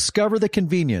 Discover the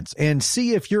convenience and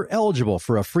see if you're eligible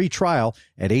for a free trial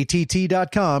at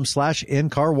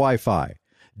att.com/in-car Wi-Fi.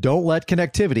 Don't let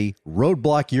connectivity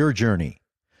roadblock your journey.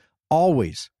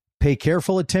 Always pay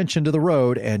careful attention to the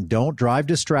road and don't drive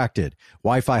distracted.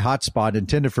 Wi-Fi hotspot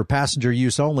intended for passenger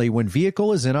use only when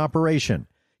vehicle is in operation.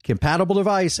 Compatible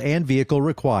device and vehicle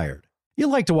required. You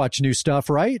like to watch new stuff,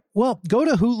 right? Well, go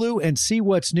to Hulu and see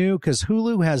what's new because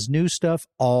Hulu has new stuff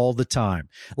all the time.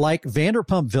 Like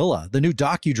Vanderpump Villa, the new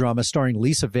docudrama starring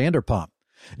Lisa Vanderpump.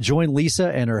 Join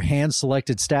Lisa and her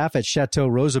hand-selected staff at Chateau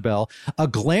Rosabelle, a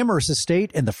glamorous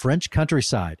estate in the French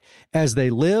countryside, as they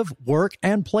live, work,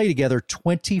 and play together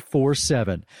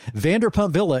 24/7.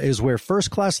 Vanderpump Villa is where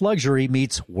first-class luxury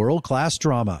meets world-class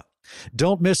drama.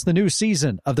 Don't miss the new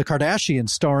season of The Kardashians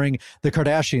starring The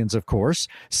Kardashians, of course.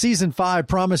 Season 5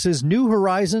 promises new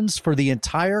horizons for the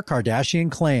entire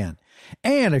Kardashian clan.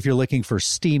 And if you're looking for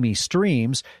steamy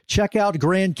streams, check out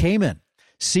Grand Cayman.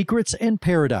 Secrets in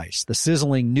Paradise, the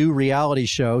sizzling new reality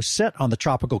show set on the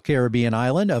tropical Caribbean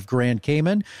island of Grand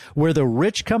Cayman, where the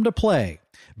rich come to play.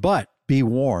 But be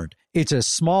warned, it's a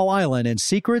small island and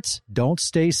secrets don't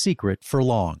stay secret for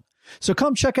long. So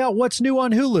come check out what's new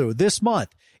on Hulu this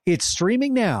month. It's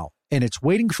streaming now, and it's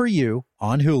waiting for you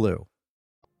on Hulu.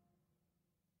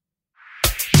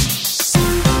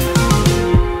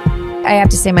 I have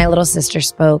to say my little sister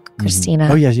spoke, Christina.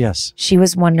 Oh, yes. She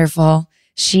was wonderful.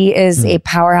 She is a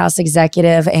powerhouse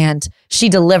executive, and she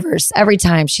delivers every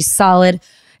time. She's solid.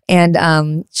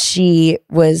 And she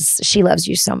loves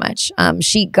you so much.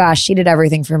 She did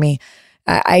everything for me.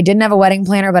 I didn't have a wedding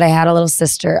planner, but I had a little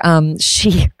sister.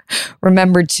 She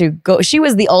remembered to go. She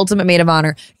was the ultimate maid of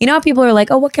honor. You know how people are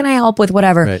like, oh, what can I help with?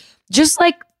 Whatever. Right. Just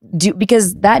like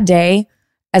because that day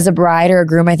as a bride or a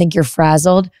groom, I think you're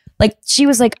frazzled. Like she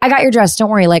was like, I got your dress. Don't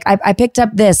worry. Like I picked up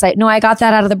this. I got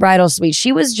that out of the bridal suite.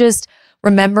 She was just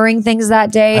remembering things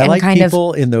that day. I and like kind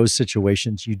people in those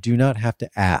situations, you do not have to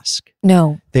ask.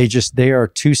 No. They are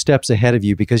 2 steps ahead of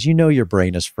you because you know your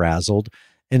brain is frazzled.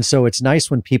 And so it's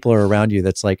nice when people are around you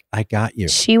that's like, I got you.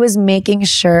 She was making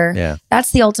sure. Yeah.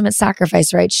 That's the ultimate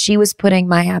sacrifice, right? She was putting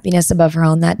my happiness above her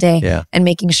own that day. Yeah. And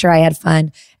making sure I had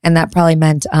fun. And that probably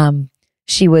meant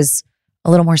she was a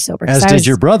little more sober. As did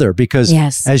your brother, because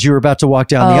as you were about to walk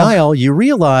down the aisle, you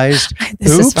realized,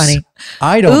 this is funny.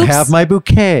 I don't have my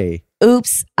bouquet.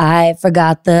 Oops, I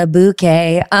forgot the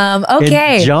bouquet.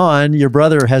 Okay. And John, your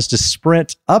brother, has to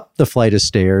sprint up the flight of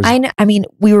stairs. I know. I mean,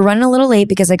 we were running a little late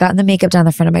because I got in the makeup down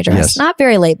the front of my dress. Yes. Not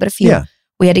very late, but a few. Yeah.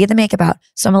 We had to get the makeup out.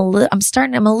 So I'm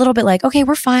a little bit like, okay,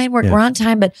 we're fine. We're on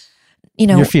time, but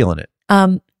you're feeling it.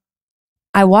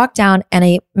 I walked down, and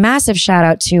a massive shout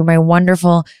out to my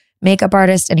wonderful makeup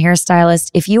artist and hairstylist.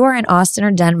 If you are in Austin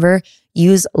or Denver,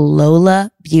 use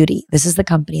Lola Beauty. This is the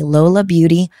company, Lola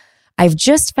Beauty. I've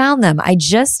just found them. I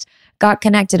just got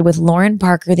connected with Lauren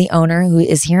Parker, the owner, who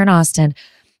is here in Austin.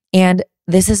 And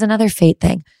this is another fate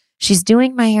thing. She's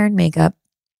doing my hair and makeup,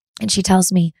 and she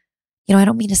tells me, I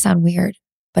don't mean to sound weird,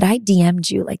 but I DM'd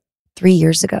you like 3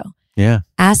 years ago. Yeah.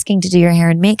 Asking to do your hair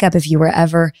and makeup if you were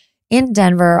ever in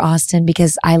Denver or Austin,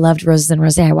 because I loved Roses and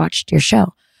Rosé. I watched your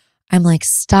show. I'm like,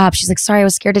 stop. She's like, sorry, I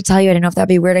was scared to tell you. I didn't know if that'd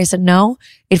be weird. I said, no,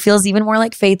 it feels even more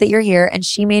like fate that you're here. And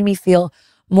she made me feel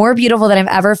more beautiful than I've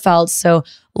ever felt. So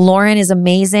Lauren is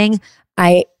amazing.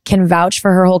 I can vouch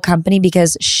for her whole company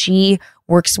because she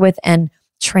works with and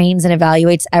trains and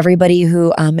evaluates everybody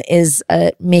who is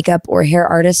a makeup or hair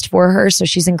artist for her. So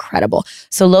she's incredible.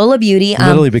 So Lola Beauty.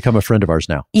 Literally become a friend of ours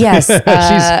now. Yes.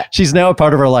 she's now a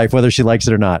part of our life, whether she likes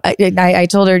it or not. I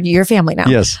told her, you're family now.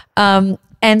 Yes.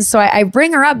 And so I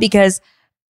bring her up because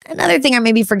another thing I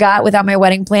maybe forgot without my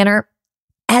wedding planner,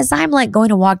 as I'm like going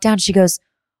to walk down, she goes,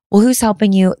 well, who's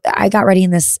helping you? I got ready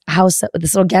in this house,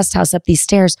 this little guest house up these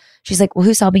stairs. She's like, well,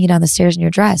 who's helping you down the stairs in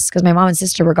your dress? Because my mom and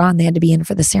sister were gone. They had to be in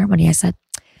for the ceremony. I said,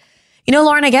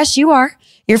 Lauren, I guess you are.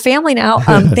 You're family now.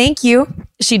 Thank you.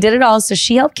 She did it all. So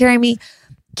she helped carry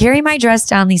my dress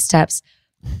down these steps.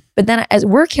 But then as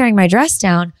we're carrying my dress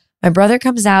down, my brother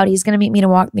comes out. He's going to meet me to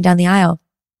walk me down the aisle.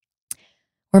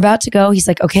 We're about to go. He's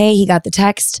like, okay, he got the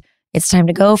text. It's time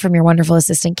to go from your wonderful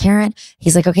assistant, Karen.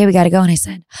 He's like, okay, we got to go. And I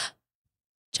said,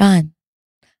 John,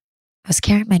 I was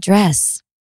carrying my dress.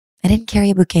 I didn't carry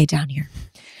a bouquet down here.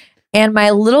 And my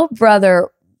little brother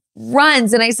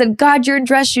runs. And I said, God, your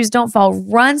dress shoes don't fall.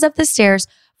 Runs up the stairs,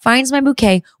 finds my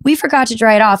bouquet. We forgot to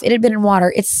dry it off. It had been in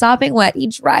water. It's sopping wet. He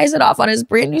dries it off on his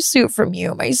brand new suit from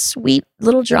you, my sweet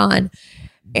little John.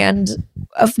 And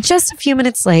just a few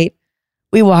minutes late,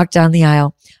 we walked down the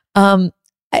aisle.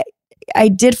 I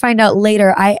did find out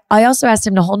later, I also asked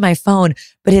him to hold my phone,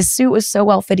 but his suit was so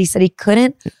well fit. He said he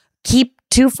couldn't keep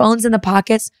 2 phones in the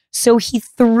pockets. So he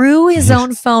threw his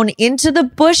own phone into the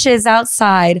bushes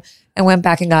outside and went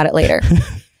back and got it later.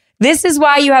 This is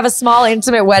why you have a small,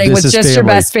 intimate wedding with just your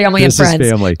best family and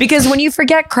friends. Because when you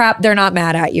forget crap, they're not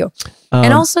mad at you.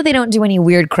 And also, they don't do any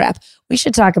weird crap. We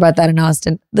should talk about that in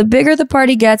Austin. The bigger the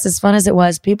party gets, as fun as it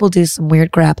was, people do some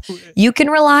weird crap. You can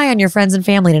rely on your friends and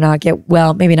family to not get,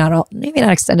 well, maybe not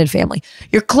extended family.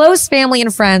 Your close family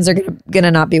and friends are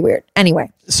gonna not be weird. Anyway.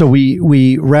 So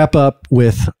we wrap up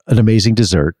with an amazing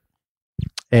dessert,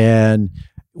 and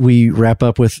we wrap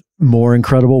up with more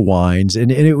incredible wines.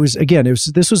 And it was, again,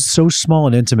 this was so small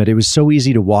and intimate. It was so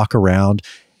easy to walk around.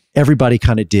 Everybody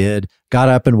kind of got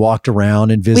up and walked around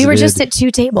and visited. We were just at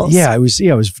 2 tables. Yeah, it was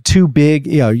too big.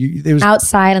 Yeah, it was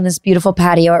outside on this beautiful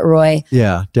patio at Roy.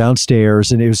 Yeah,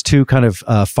 downstairs, and it was 2 kind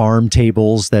of farm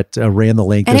tables that ran the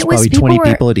length. There was probably 20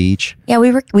 people at each. Yeah,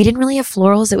 we didn't really have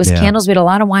florals. It was candles. We had a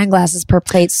lot of wine glasses per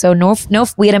plate. So no,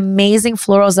 we had amazing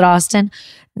florals at Austin.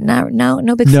 No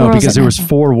big florals. No, because there was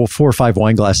 4 or 5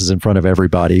 wine glasses in front of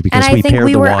everybody because we paired the wines. And I think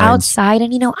we were outside,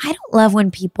 and I don't love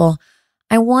when people.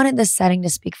 I wanted the setting to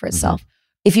speak for itself.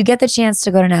 If you get the chance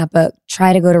to go to Napa,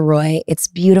 try to go to Roy. It's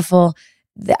beautiful.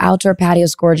 The outdoor patio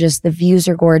is gorgeous. The views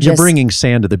are gorgeous. You're bringing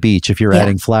sand to the beach if you're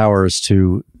adding flowers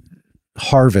to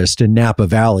harvest in Napa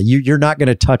Valley. You're not going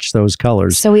to touch those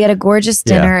colors. So we had a gorgeous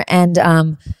dinner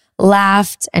and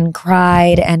laughed and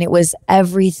cried, and it was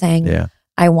everything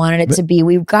I wanted it to be.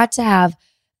 We got to have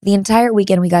the entire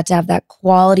weekend. We got to have that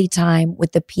quality time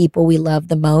with the people we love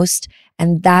the most.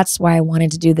 And that's why I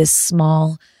wanted to do this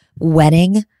small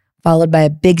wedding followed by a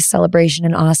big celebration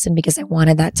in Austin because I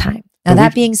wanted that time. Now,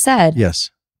 that being said, yes,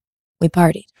 we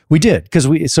partied. We did, because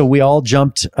we all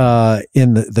jumped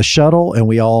in the shuttle and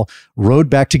we all rode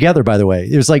back together, by the way.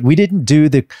 It was like we didn't do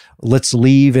the let's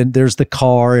leave and there's the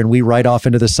car and we ride off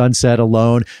into the sunset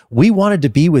alone. We wanted to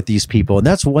be with these people. And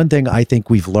that's one thing I think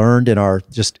we've learned in our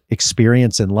just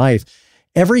experience in life.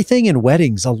 Everything in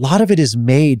weddings, a lot of it is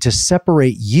made to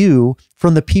separate you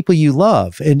from the people you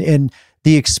love. And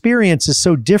the experience is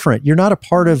so different. You're not a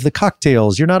part of the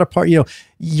cocktails. You're not a part,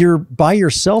 you're by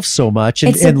yourself so much.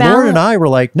 And Lauren and I were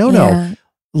like, no,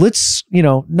 let's,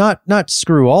 not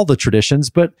screw all the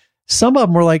traditions, but some of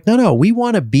them were like, no, we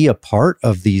want to be a part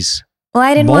of these. Well,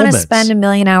 I didn't want to spend a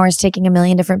million hours taking a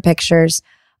million different pictures.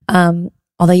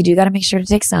 Although you do got to make sure to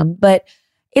take some, but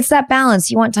it's that balance.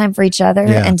 You want time for each other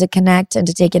and to connect and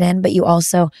to take it in, but you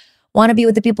also want to be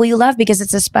with the people you love because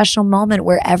it's a special moment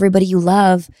where everybody you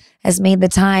love has made the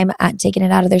time at taking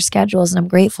it out of their schedules. And I'm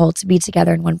grateful to be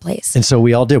together in one place. And so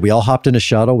we all did. We all hopped in a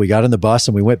shuttle. We got in the bus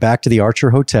and we went back to the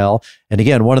Archer Hotel. And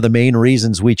again, one of the main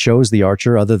reasons we chose the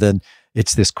Archer, other than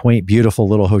it's this quaint, beautiful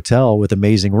little hotel with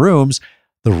amazing rooms,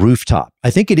 the rooftop. I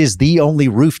think it is the only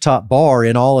rooftop bar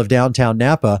in all of downtown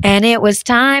Napa. And it was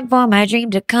time for my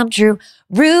dream to come true.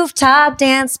 Rooftop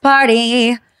dance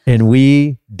party. And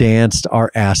we danced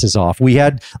our asses off. We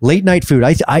had late night food.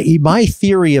 My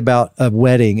theory about a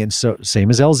wedding, and so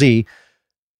same as LZ,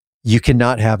 you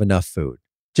cannot have enough food.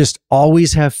 Just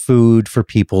always have food for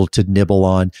people to nibble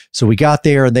on. So we got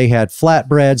there and they had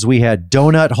flatbreads. We had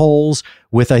donut holes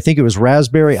with, I think it was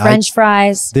raspberry. French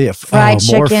fries, fried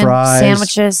chicken, fries,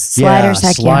 sandwiches, sliders.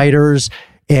 Sliders.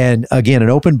 And again, an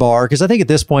open bar. Because I think at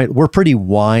this point, we're pretty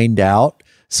wined out.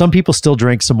 Some people still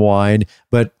drink some wine,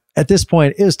 but at this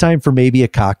point, it was time for maybe a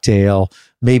cocktail,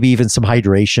 maybe even some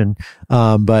hydration.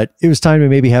 But it was time to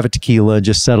maybe have a tequila and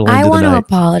just settle into the night. I want to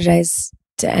apologize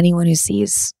to anyone who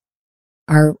sees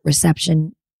our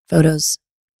reception photos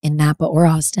in Napa or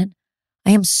Austin.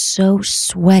 I am so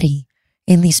sweaty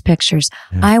in these pictures.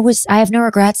 Yeah. I have no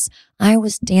regrets. I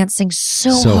was dancing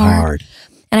so hard.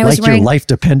 And I was wearing, your life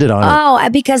depended on it. Oh,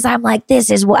 because I'm like, this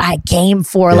is what I came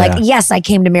for. Yeah. Like, yes, I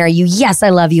came to marry you. Yes, I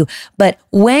love you. But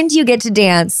when do you get to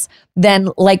dance? Then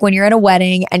like when you're at a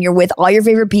wedding and you're with all your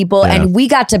favorite people and we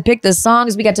got to pick the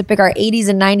songs. We got to pick our 80s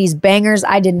and 90s bangers.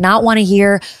 I did not want to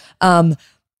hear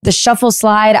the shuffle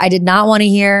slide. I did not want to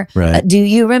hear. Right. Do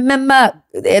you remember?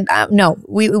 No,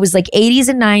 it was like 80s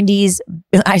and 90s.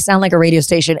 I sound like a radio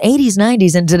station. 80s,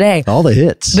 90s, and today. All the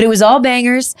hits. But it was all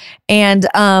bangers. And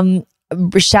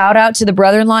shout out to the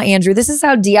brother-in-law, Andrew. This is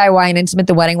how DIY and intimate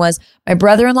the wedding was. My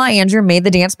brother-in-law, Andrew, made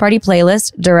the dance party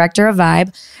playlist, director of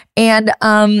Vibe. And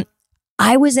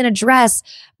I was in a dress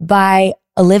by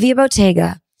Olivia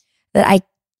Bottega that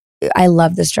I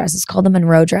love this dress. It's called the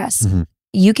Monroe dress. Mm-hmm.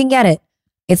 You can get it.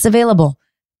 It's available.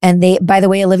 And they, by the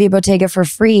way, Olivia Bottega for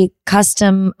free does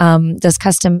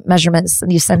custom measurements.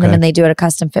 You send them and they do it a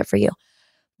custom fit for you.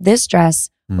 This dress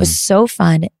was so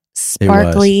fun,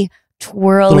 sparkly,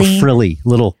 twirly, little frilly,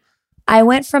 little. I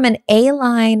went from an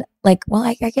A-line,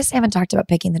 I guess I haven't talked about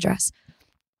picking the dress.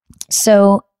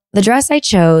 So the dress I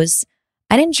chose,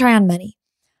 I didn't try on many.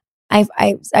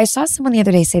 I saw someone the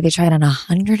other day say they tried on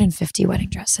 150 wedding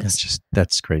dresses.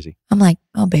 That's crazy. I'm like,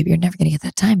 oh baby, you're never gonna get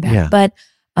that time back. Yeah. But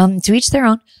to each their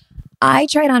own. I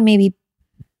tried on maybe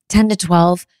 10 to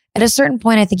 12. At a certain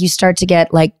point, I think you start to get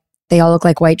they all look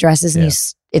like white dresses and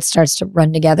it starts to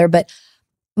run together. But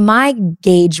my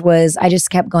gauge was, I just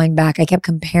kept going back. I kept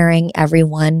comparing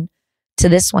everyone to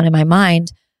this one in my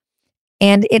mind.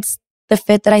 And it's the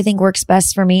fit that I think works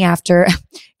best for me after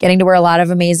getting to wear a lot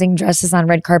of amazing dresses on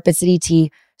red carpets at ET,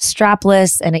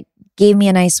 strapless, and it gave me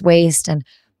a nice waist. And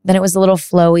then it was a little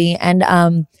flowy. And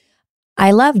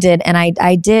I loved it. And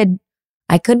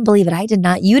I couldn't believe it. I did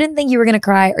not. You didn't think you were going to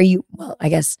cry, well, I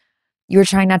guess you were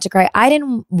trying not to cry. I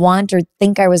didn't want or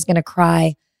think I was going to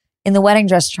cry in the wedding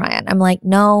dress try-on. I'm like,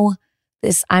 no,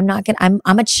 I'm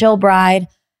a chill bride.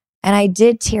 And I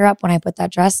did tear up when I put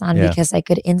that dress on because I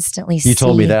could instantly see. You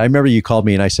told me that. I remember you called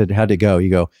me and I said, how'd it go? You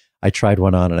go, I tried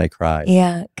one on and I cried.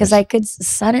 Yeah, because I could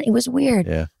suddenly, it was weird.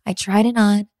 Yeah. I tried it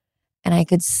on and I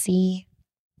could see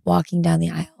walking down the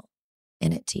aisle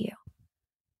in it to you.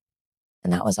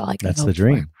 And that was all I could hope for. That's the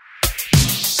dream.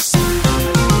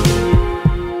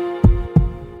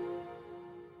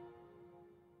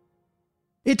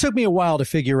 It took me a while to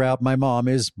figure out my mom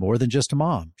is more than just a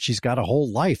mom. She's got a whole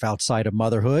life outside of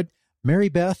motherhood. Mary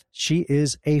Beth, she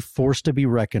is a force to be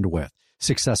reckoned with.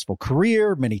 Successful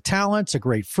career, many talents, a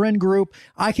great friend group.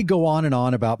 I could go on and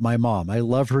on about my mom. I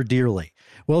love her dearly.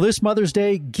 Well, this Mother's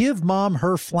Day, give Mom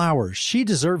her flowers. She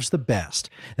deserves the best.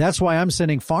 That's why I'm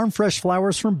sending farm fresh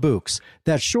flowers from Bouqs.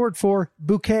 That's short for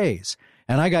bouquets.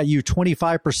 And I got you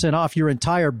 25% off your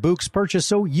entire Bouqs purchase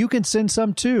so you can send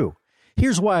some too.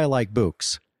 Here's why I like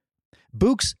Bouqs.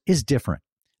 Bouqs is different.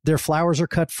 Their flowers are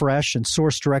cut fresh and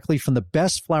sourced directly from the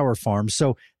best flower farms,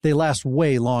 so they last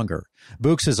way longer.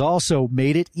 Bouqs has also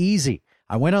made it easy.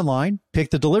 I went online,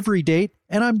 picked the delivery date,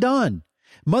 and I'm done.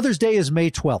 Mother's Day is May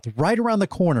 12th, right around the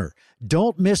corner.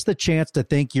 Don't miss the chance to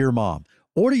thank your mom.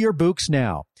 Order your Bouqs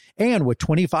now. And with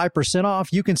 25%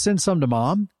 off, you can send some to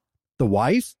mom, the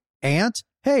wife, aunt,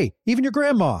 hey, even your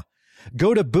grandma.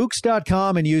 Go to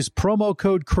Bouqs.com and use promo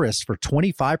code Chris for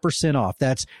 25% off.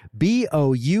 That's BOUQS.com,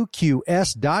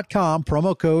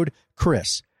 promo code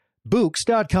Chris.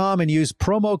 Bouqs.com and use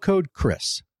promo code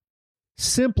Chris.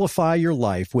 Simplify your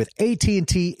life with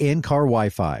AT&T in-car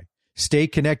Wi-Fi. Stay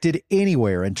connected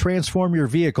anywhere and transform your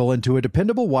vehicle into a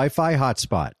dependable Wi-Fi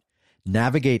hotspot.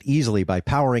 Navigate easily by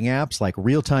powering apps like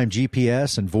real-time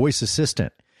GPS and voice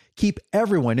assistant. Keep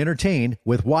everyone entertained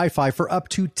with Wi-Fi for up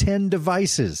to 10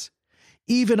 devices.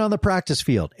 Even on the practice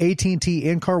field, AT&T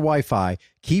in-car Wi-Fi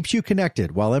keeps you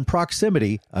connected while in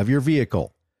proximity of your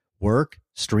vehicle. Work,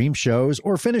 stream shows,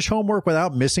 or finish homework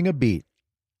without missing a beat.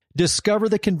 Discover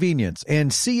the convenience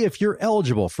and see if you're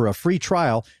eligible for a free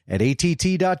trial at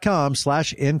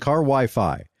att.com/in-car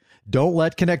Wi-Fi. Don't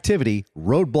let connectivity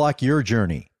roadblock your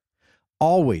journey.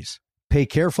 Always pay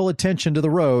careful attention to the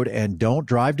road and don't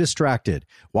drive distracted.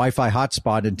 Wi-Fi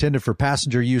hotspot intended for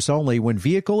passenger use only when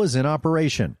vehicle is in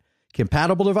operation.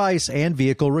 Compatible device and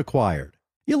vehicle required.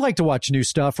 You like to watch new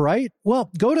stuff, right?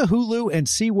 Well, go to Hulu and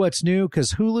see what's new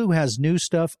because Hulu has new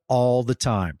stuff all the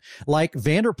time. Like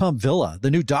Vanderpump Villa,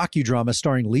 the new docudrama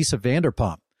starring Lisa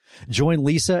Vanderpump. Join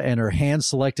Lisa and her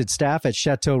hand-selected staff at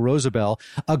Chateau Rosabelle,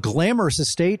 a glamorous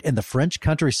estate in the French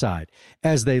countryside,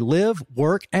 as they live,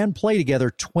 work, and play together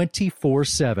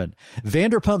 24/7.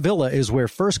 Vanderpump Villa is where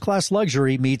first-class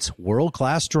luxury meets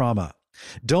world-class drama.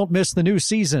 Don't miss the new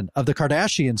season of The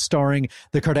Kardashians, starring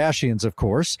The Kardashians, of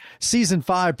course. Season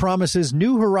 5 promises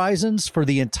new horizons for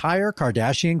the entire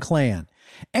Kardashian clan.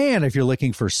 And if you're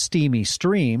looking for steamy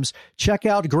streams, check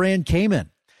out Grand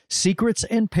Cayman. Secrets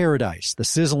in Paradise, the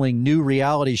sizzling new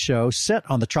reality show set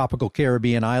on the tropical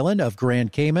Caribbean island of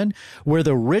Grand Cayman, where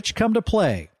the rich come to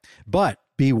play. But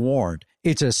be warned,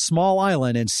 it's a small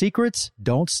island and secrets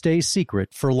don't stay secret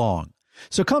for long.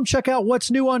 So come check out what's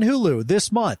new on Hulu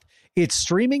this month. It's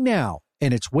streaming now,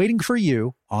 and it's waiting for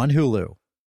you on Hulu.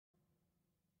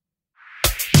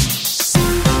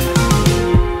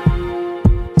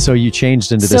 So you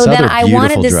changed into this other beautiful dress. So then I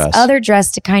wanted this other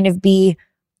dress to kind of be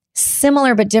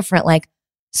similar but different, like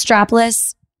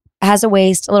strapless, has a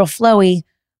waist, a little flowy,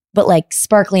 but like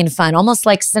sparkly and fun. Almost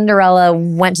like Cinderella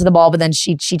went to the ball, but then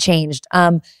she changed.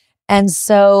 And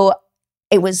so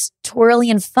it was twirly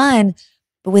and fun,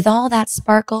 but with all that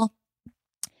sparkle,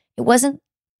 it wasn't.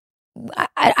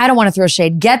 I don't want to throw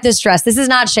shade. Get this dress. This is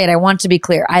not shade. I want to be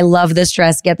clear. I love this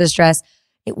dress. Get this dress.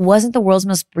 It wasn't the world's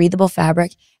most breathable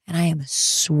fabric, and I am a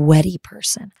sweaty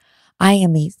person.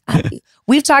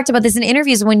 We've talked about this in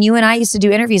interviews. When you and I used to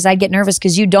do interviews, I'd get nervous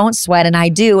because you don't sweat and I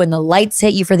do, and the lights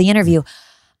hit you for the interview.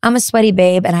 I'm a sweaty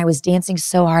babe, and I was dancing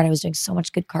so hard. I was doing so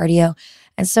much good cardio.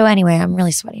 And so anyway, I'm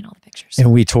really sweaty in all the pictures.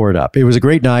 And we tore it up. It was a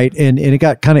great night, and it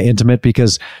got kind of intimate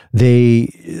because the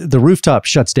rooftop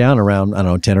shuts down around,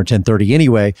 10 or 10:30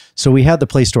 anyway. So we had the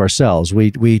place to ourselves.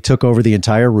 We took over the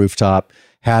entire rooftop,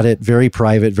 had it very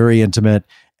private, very intimate,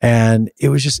 and it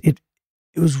was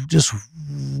just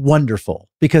wonderful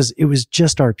because it was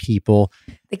just our people.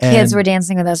 The kids were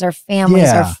dancing with us, our families,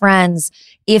 our friends.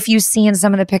 If you see in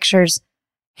some of the pictures,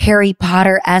 Harry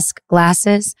Potter-esque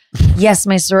glasses. Yes,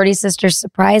 my sorority sisters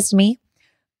surprised me.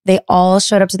 They all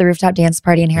showed up to the rooftop dance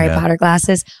party in Harry Potter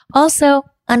glasses. Also,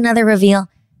 another reveal,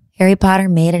 Harry Potter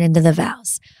made it into the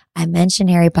Vows. I mentioned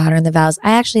Harry Potter and the Vows.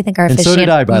 I actually think our officiant. And so did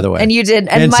I, by the way. And you did.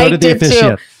 And Mike so did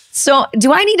too. So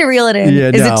do I need to reel it in?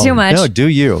 Yeah, is it too much? No, do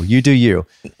you. You do you.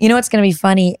 You know what's going to be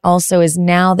funny also is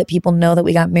now that people know that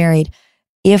we got married,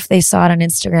 if they saw it on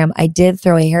Instagram, I did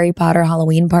throw a Harry Potter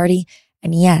Halloween party.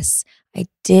 And yes, I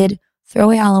did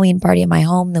throw a Halloween party at my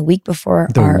home the week before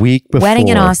our wedding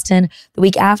in Austin, the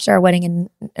week after our wedding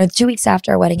 2 weeks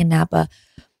after our wedding in Napa.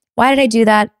 Why did I do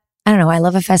that? I don't know. I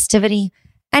love a festivity.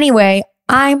 Anyway,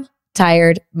 I'm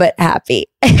tired but happy.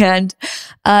 And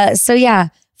so yeah,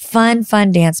 fun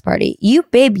dance party. You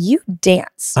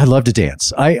dance. I love to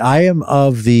dance. I am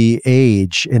of the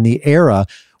age and the era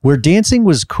where dancing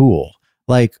was cool.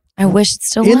 Like I wish it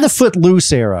still in the was.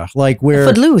 Footloose era, like where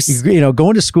Footloose.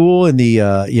 going to school in the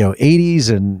 80s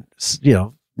and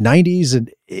 90s,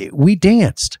 and we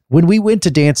danced. When we went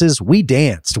to dances, we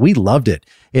danced. We loved it.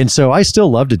 And so I still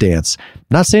love to dance.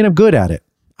 Not saying I'm good at it.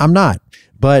 I'm not,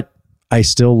 but I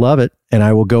still love it, and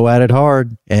I will go at it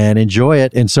hard and enjoy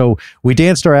it. And so we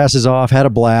danced our asses off, had a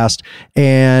blast,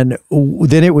 and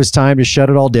then it was time to shut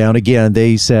it all down. Again,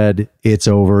 they said, it's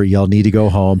over. Y'all need to go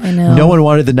home. I know. No one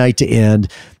wanted the night to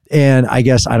end. And I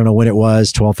guess, I don't know when it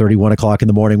was, 12:30, 1 o'clock in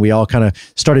the morning, we all kind of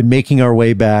started making our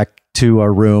way back to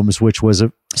our rooms, which was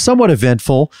somewhat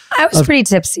eventful. I was pretty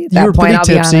tipsy at that point, I'll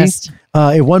be honest.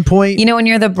 At one point, when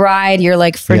you're the bride, you're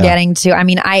like forgetting to. I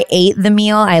mean, I ate the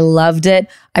meal. I loved it.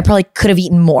 I probably could have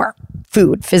eaten more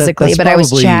food physically, but I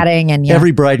was chatting and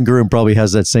every bride and groom probably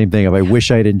has that same thing of, I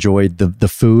wish I'd enjoyed the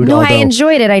food. No, I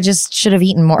enjoyed it. I just should have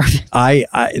eaten more. I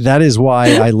that is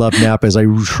why I love Napa, is I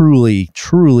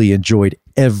truly enjoyed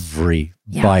every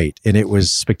bite, and it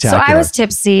was spectacular. So I was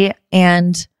tipsy,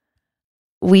 and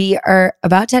we are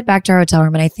about to head back to our hotel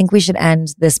room, and I think we should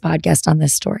end this podcast on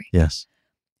this story. Yes.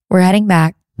 We're heading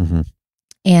back,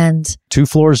 and 2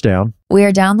 floors down. We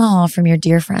are down the hall from your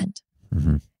dear friend.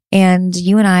 And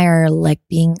you and I are like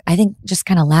being, I think, just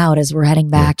kind of loud as we're heading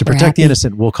back. To protect the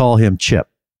innocent, we'll call him Chip.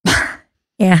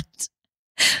 And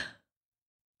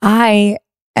I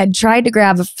had tried to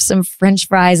grab some French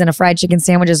fries and a fried chicken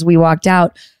sandwich as we walked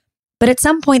out. But at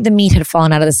some point, the meat had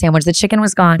fallen out of the sandwich. The chicken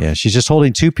was gone. Yeah, she's just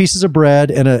holding 2 pieces of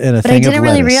bread and a thing of lettuce. But I didn't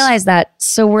really realize that.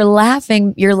 So we're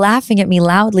laughing. You're laughing at me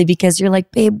loudly because you're like,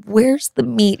 babe, where's the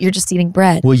meat? You're just eating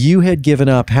bread. Well, you had given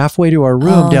up halfway to our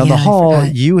room down the hall.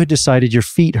 You had decided your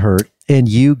feet hurt, and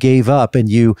you gave up, and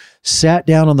you sat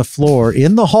down on the floor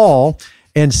in the hall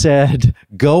and said,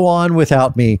 go on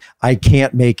without me. I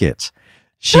can't make it.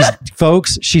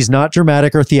 Folks, she's not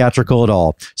dramatic or theatrical at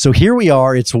all. So here we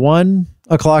are. It's 1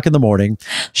 o'clock in the morning.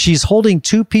 She's holding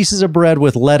 2 pieces of bread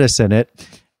with lettuce in it.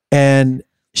 And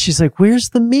she's like, where's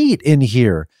the meat in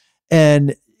here?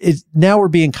 And now we're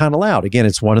being kind of loud. Again,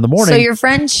 it's 1 in the morning. So your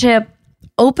friendship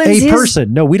opens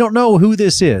person. No, we don't know who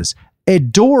this is. A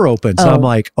door opens. Oh. I'm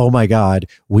like, oh my God,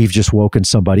 we've just woken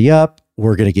somebody up.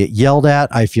 We're going to get yelled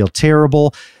at. I feel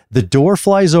terrible. The door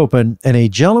flies open, and a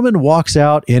gentleman walks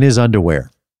out in his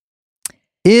underwear.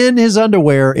 In his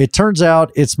underwear, it turns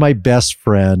out it's my best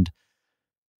friend,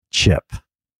 Chip.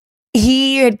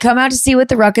 He had come out to see what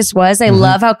the ruckus was. I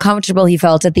love how comfortable he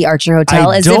felt at the Archer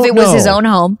Hotel, as if it was his own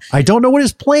home. I don't know what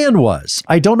his plan was.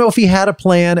 I don't know if he had a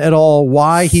plan at all.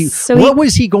 Why what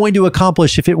was he going to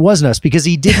accomplish if it wasn't us? Because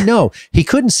he didn't know. He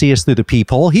couldn't see us through the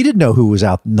peephole. He didn't know who was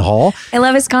out in the hall. I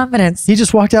love his confidence. He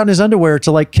just walked out in his underwear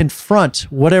to like confront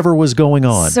whatever was going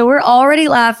on. So we're already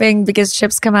laughing because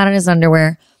Chip's come out in his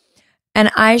underwear.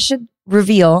 And I should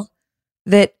reveal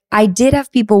that I did have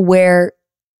people wear,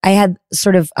 I had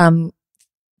sort of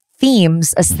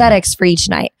themes, aesthetics for each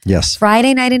night. Yes.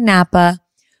 Friday night in Napa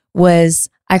was,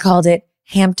 I called it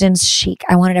Hamptons chic.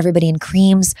 I wanted everybody in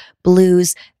creams,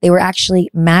 blues. They were actually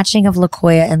matching of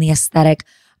LaCoya and the aesthetic.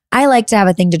 I like to have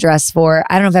a thing to dress for.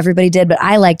 I don't know if everybody did, but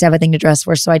I like to have a thing to dress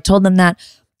for. So I told them that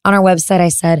on our website. I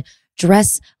said,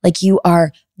 dress like you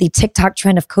are the TikTok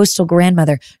trend of coastal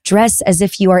grandmother. Dress as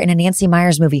if you are in a Nancy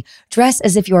Meyers movie. Dress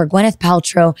as if you are Gwyneth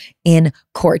Paltrow in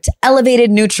Court. Elevated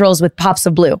neutrals with pops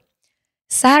of blue.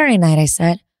 Saturday night, I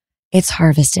said, it's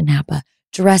harvest in Napa.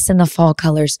 Dress in the fall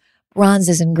colors,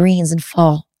 bronzes and greens in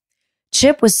fall.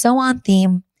 Chip was so on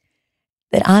theme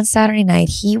that on Saturday night,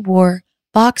 he wore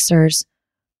boxers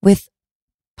with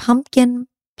pumpkin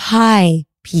pie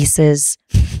pieces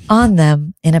on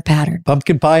them in a pattern.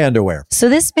 Pumpkin pie underwear. So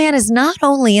this man is not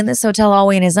only in this hotel all the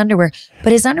way in his underwear,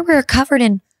 but his underwear are covered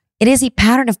in, it is a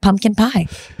pattern of pumpkin pie.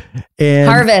 And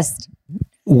harvest.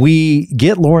 We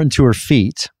get Lauren to her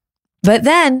feet. But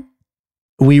then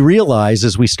we realize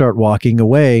as we start walking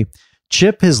away,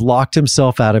 Chip has locked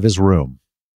himself out of his room.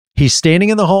 He's standing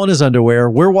in the hall in his underwear.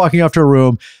 We're walking off to a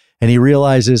room, and he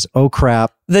realizes, oh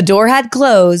crap. The door had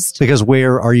closed. Because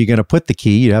where are you going to put the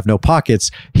key? You have no pockets.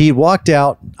 He walked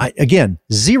out. Again,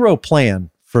 zero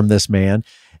plan from this man.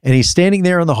 And he's standing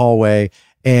there in the hallway,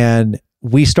 and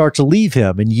we start to leave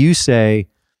him. And you say,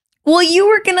 well, you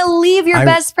were going to leave your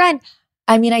best friend.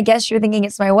 I mean, I guess you're thinking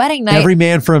it's my wedding night. Every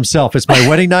man for himself. It's my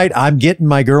wedding night. I'm getting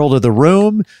my girl to the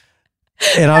room.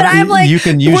 And I'm like, you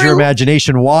can use your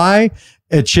imagination. Why?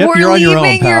 Chip, you're on your own, pal. We're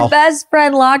leaving your best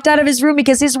friend locked out of his room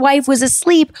because his wife was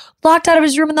asleep, locked out of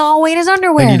his room in the hallway in his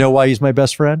underwear. And you know why he's my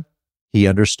best friend? He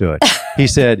understood. He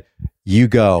said, you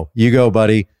go,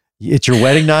 buddy. It's your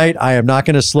wedding night. I am not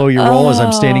going to slow your roll as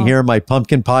I'm standing here in my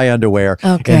pumpkin pie underwear.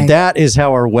 Okay. And that is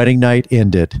how our wedding night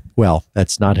ended. Well,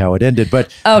 that's not how it ended,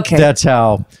 but that's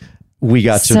how we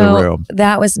got to the room.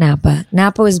 That was Napa.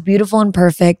 Napa was beautiful and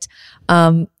perfect.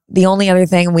 The only other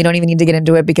thing, we don't even need to get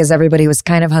into it because everybody was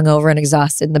kind of hungover and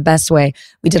exhausted in the best way.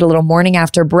 We did a little morning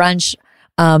after brunch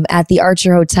at the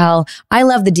Archer Hotel. I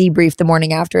love the debrief the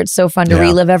morning after. It's so fun to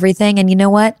relive everything. And you know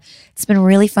what? It's been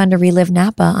really fun to relive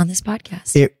Napa on this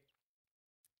podcast.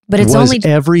 But it's only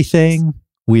everything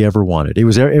we ever wanted. It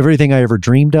was everything I ever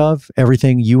dreamed of,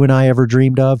 everything you and I ever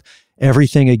dreamed of.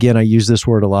 Everything, again, I use this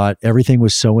word a lot. Everything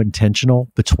was so intentional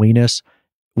between us.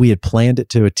 We had planned it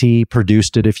to a T,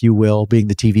 produced it, if you will, being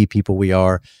the TV people we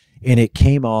are. And it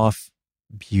came off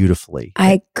beautifully.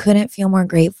 I couldn't feel more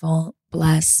grateful,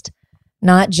 blessed.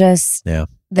 Not just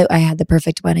that I had the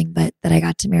perfect wedding, but that I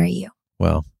got to marry you.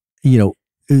 Well, you know,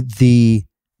 the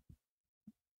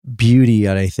beauty,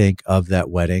 I think, of that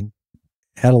wedding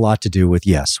had a lot to do with,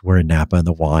 yes, we're in Napa and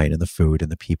the wine and the food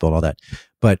and the people and all that.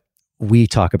 But we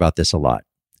talk about this a lot,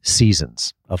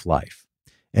 seasons of life.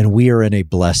 And we are in a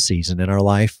blessed season in our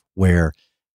life where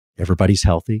everybody's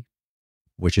healthy,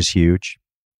 which is huge.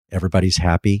 Everybody's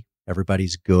happy.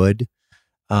 Everybody's good.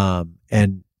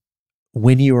 And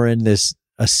when you are in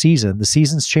a season, the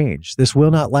seasons change. This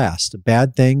will not last.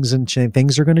 Bad things and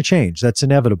things are going to change. That's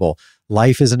inevitable.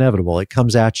 Life is inevitable. It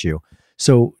comes at you.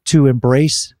 So to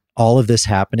embrace all of this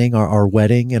happening, our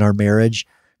wedding and our marriage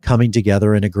coming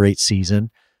together in a great season,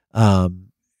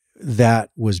 that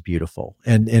was beautiful.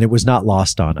 And it was not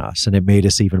lost on us. And it made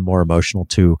us even more emotional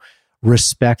to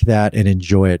respect that and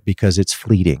enjoy it because it's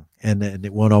fleeting and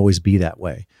it won't always be that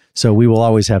way. So we will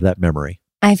always have that memory.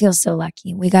 I feel so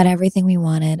lucky. We got everything we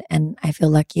wanted, and I feel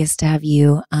luckiest to have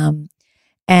you.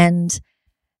 And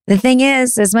the thing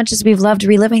is, as much as we've loved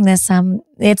reliving this,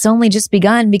 it's only just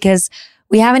begun because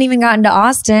we haven't even gotten to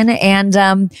Austin,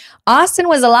 and Austin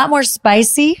was a lot more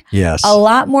spicy, yes, a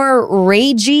lot more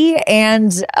ragey,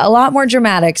 and a lot more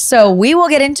dramatic. So we will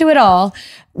get into it all.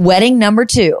 Wedding number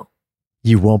 2.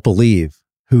 You won't believe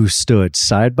who stood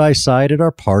side by side at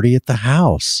our party at the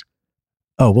house.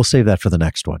 Oh, we'll save that for the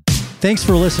next one. Thanks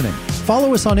for listening.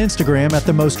 Follow us on Instagram at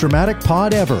The Most Dramatic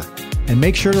Pod Ever. And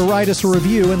make sure to write us a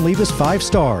review and leave us 5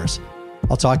 stars.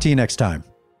 I'll talk to you next time.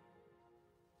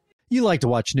 You like to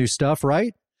watch new stuff,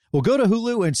 right? Well, go to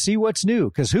Hulu and see what's new,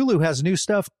 because Hulu has new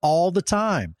stuff all the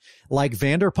time. Like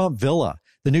Vanderpump Villa,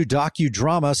 the new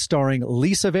docudrama starring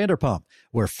Lisa Vanderpump,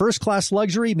 where first-class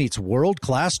luxury meets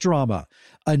world-class drama.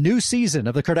 A new season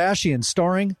of The Kardashians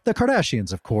starring The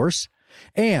Kardashians, of course.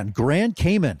 And Grand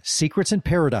Cayman, Secrets in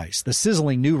Paradise, the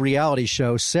sizzling new reality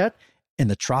show set in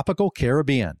the tropical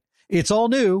Caribbean. It's all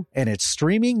new, and it's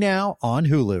streaming now on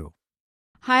Hulu.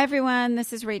 Hi, everyone.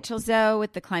 This is Rachel Zoe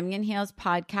with the Climbing in Heels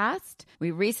podcast.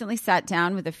 We recently sat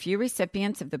down with a few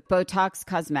recipients of the Botox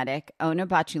Cosmetic,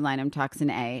 Onabotulinum Toxin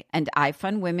A, and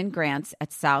iFund Women grants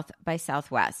at South by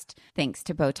Southwest, thanks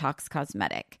to Botox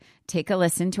Cosmetic. Take a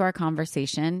listen to our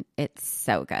conversation. It's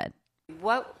so good.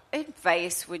 What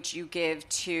advice would you give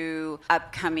to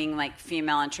upcoming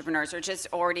female entrepreneurs, or just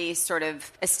already sort of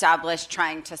established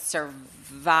trying to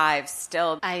survive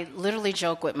still? I literally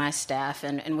joke with my staff,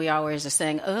 and we always are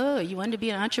saying, oh, you want to be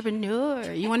an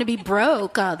entrepreneur? You want to be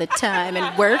broke all the time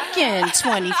and working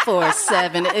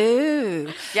 24/7?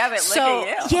 Ooh. Yeah, but look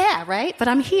at you. Yeah, right? But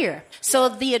I'm here. So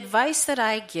the advice that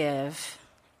I give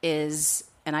is,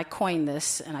 and I coined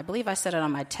this, and I believe I said it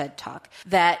on my TED Talk,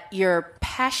 that your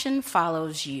passion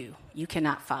follows you. You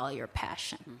cannot follow your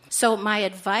passion. Mm-hmm. So my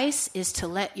advice is to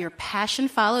let your passion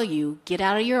follow you, get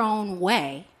out of your own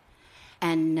way,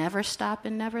 and never stop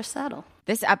and never settle.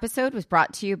 This episode was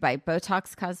brought to you by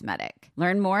Botox Cosmetic.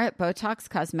 Learn more at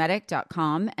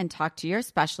BotoxCosmetic.com and talk to your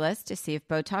specialist to see if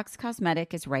Botox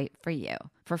Cosmetic is right for you.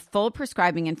 For full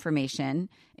prescribing information,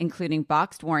 including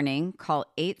boxed warning, call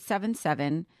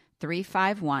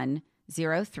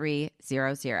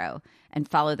 877-351-0300 and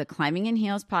follow the Climbing in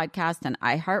Heels podcast on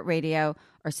iHeartRadio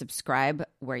or subscribe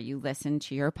where you listen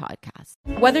to your podcast.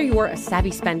 Whether you're a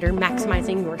savvy spender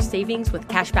maximizing your savings with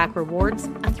cashback rewards,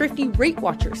 a thrifty rate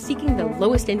watcher seeking the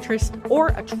lowest interest, or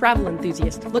a travel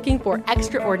enthusiast looking for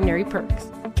extraordinary perks,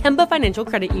 Kemba Financial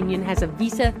Credit Union has a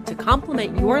visa to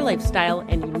complement your lifestyle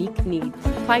and unique needs.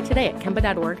 Apply today at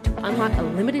Kemba.org to unlock a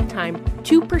limited time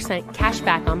 2% cash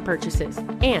back on purchases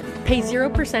and pay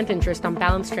 0% interest on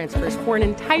balance transfers for an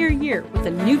entire year with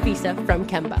a new visa from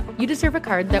Kemba. You deserve a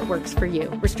card that works for you.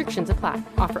 Restrictions apply.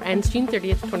 Offer ends June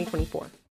 30th, 2024.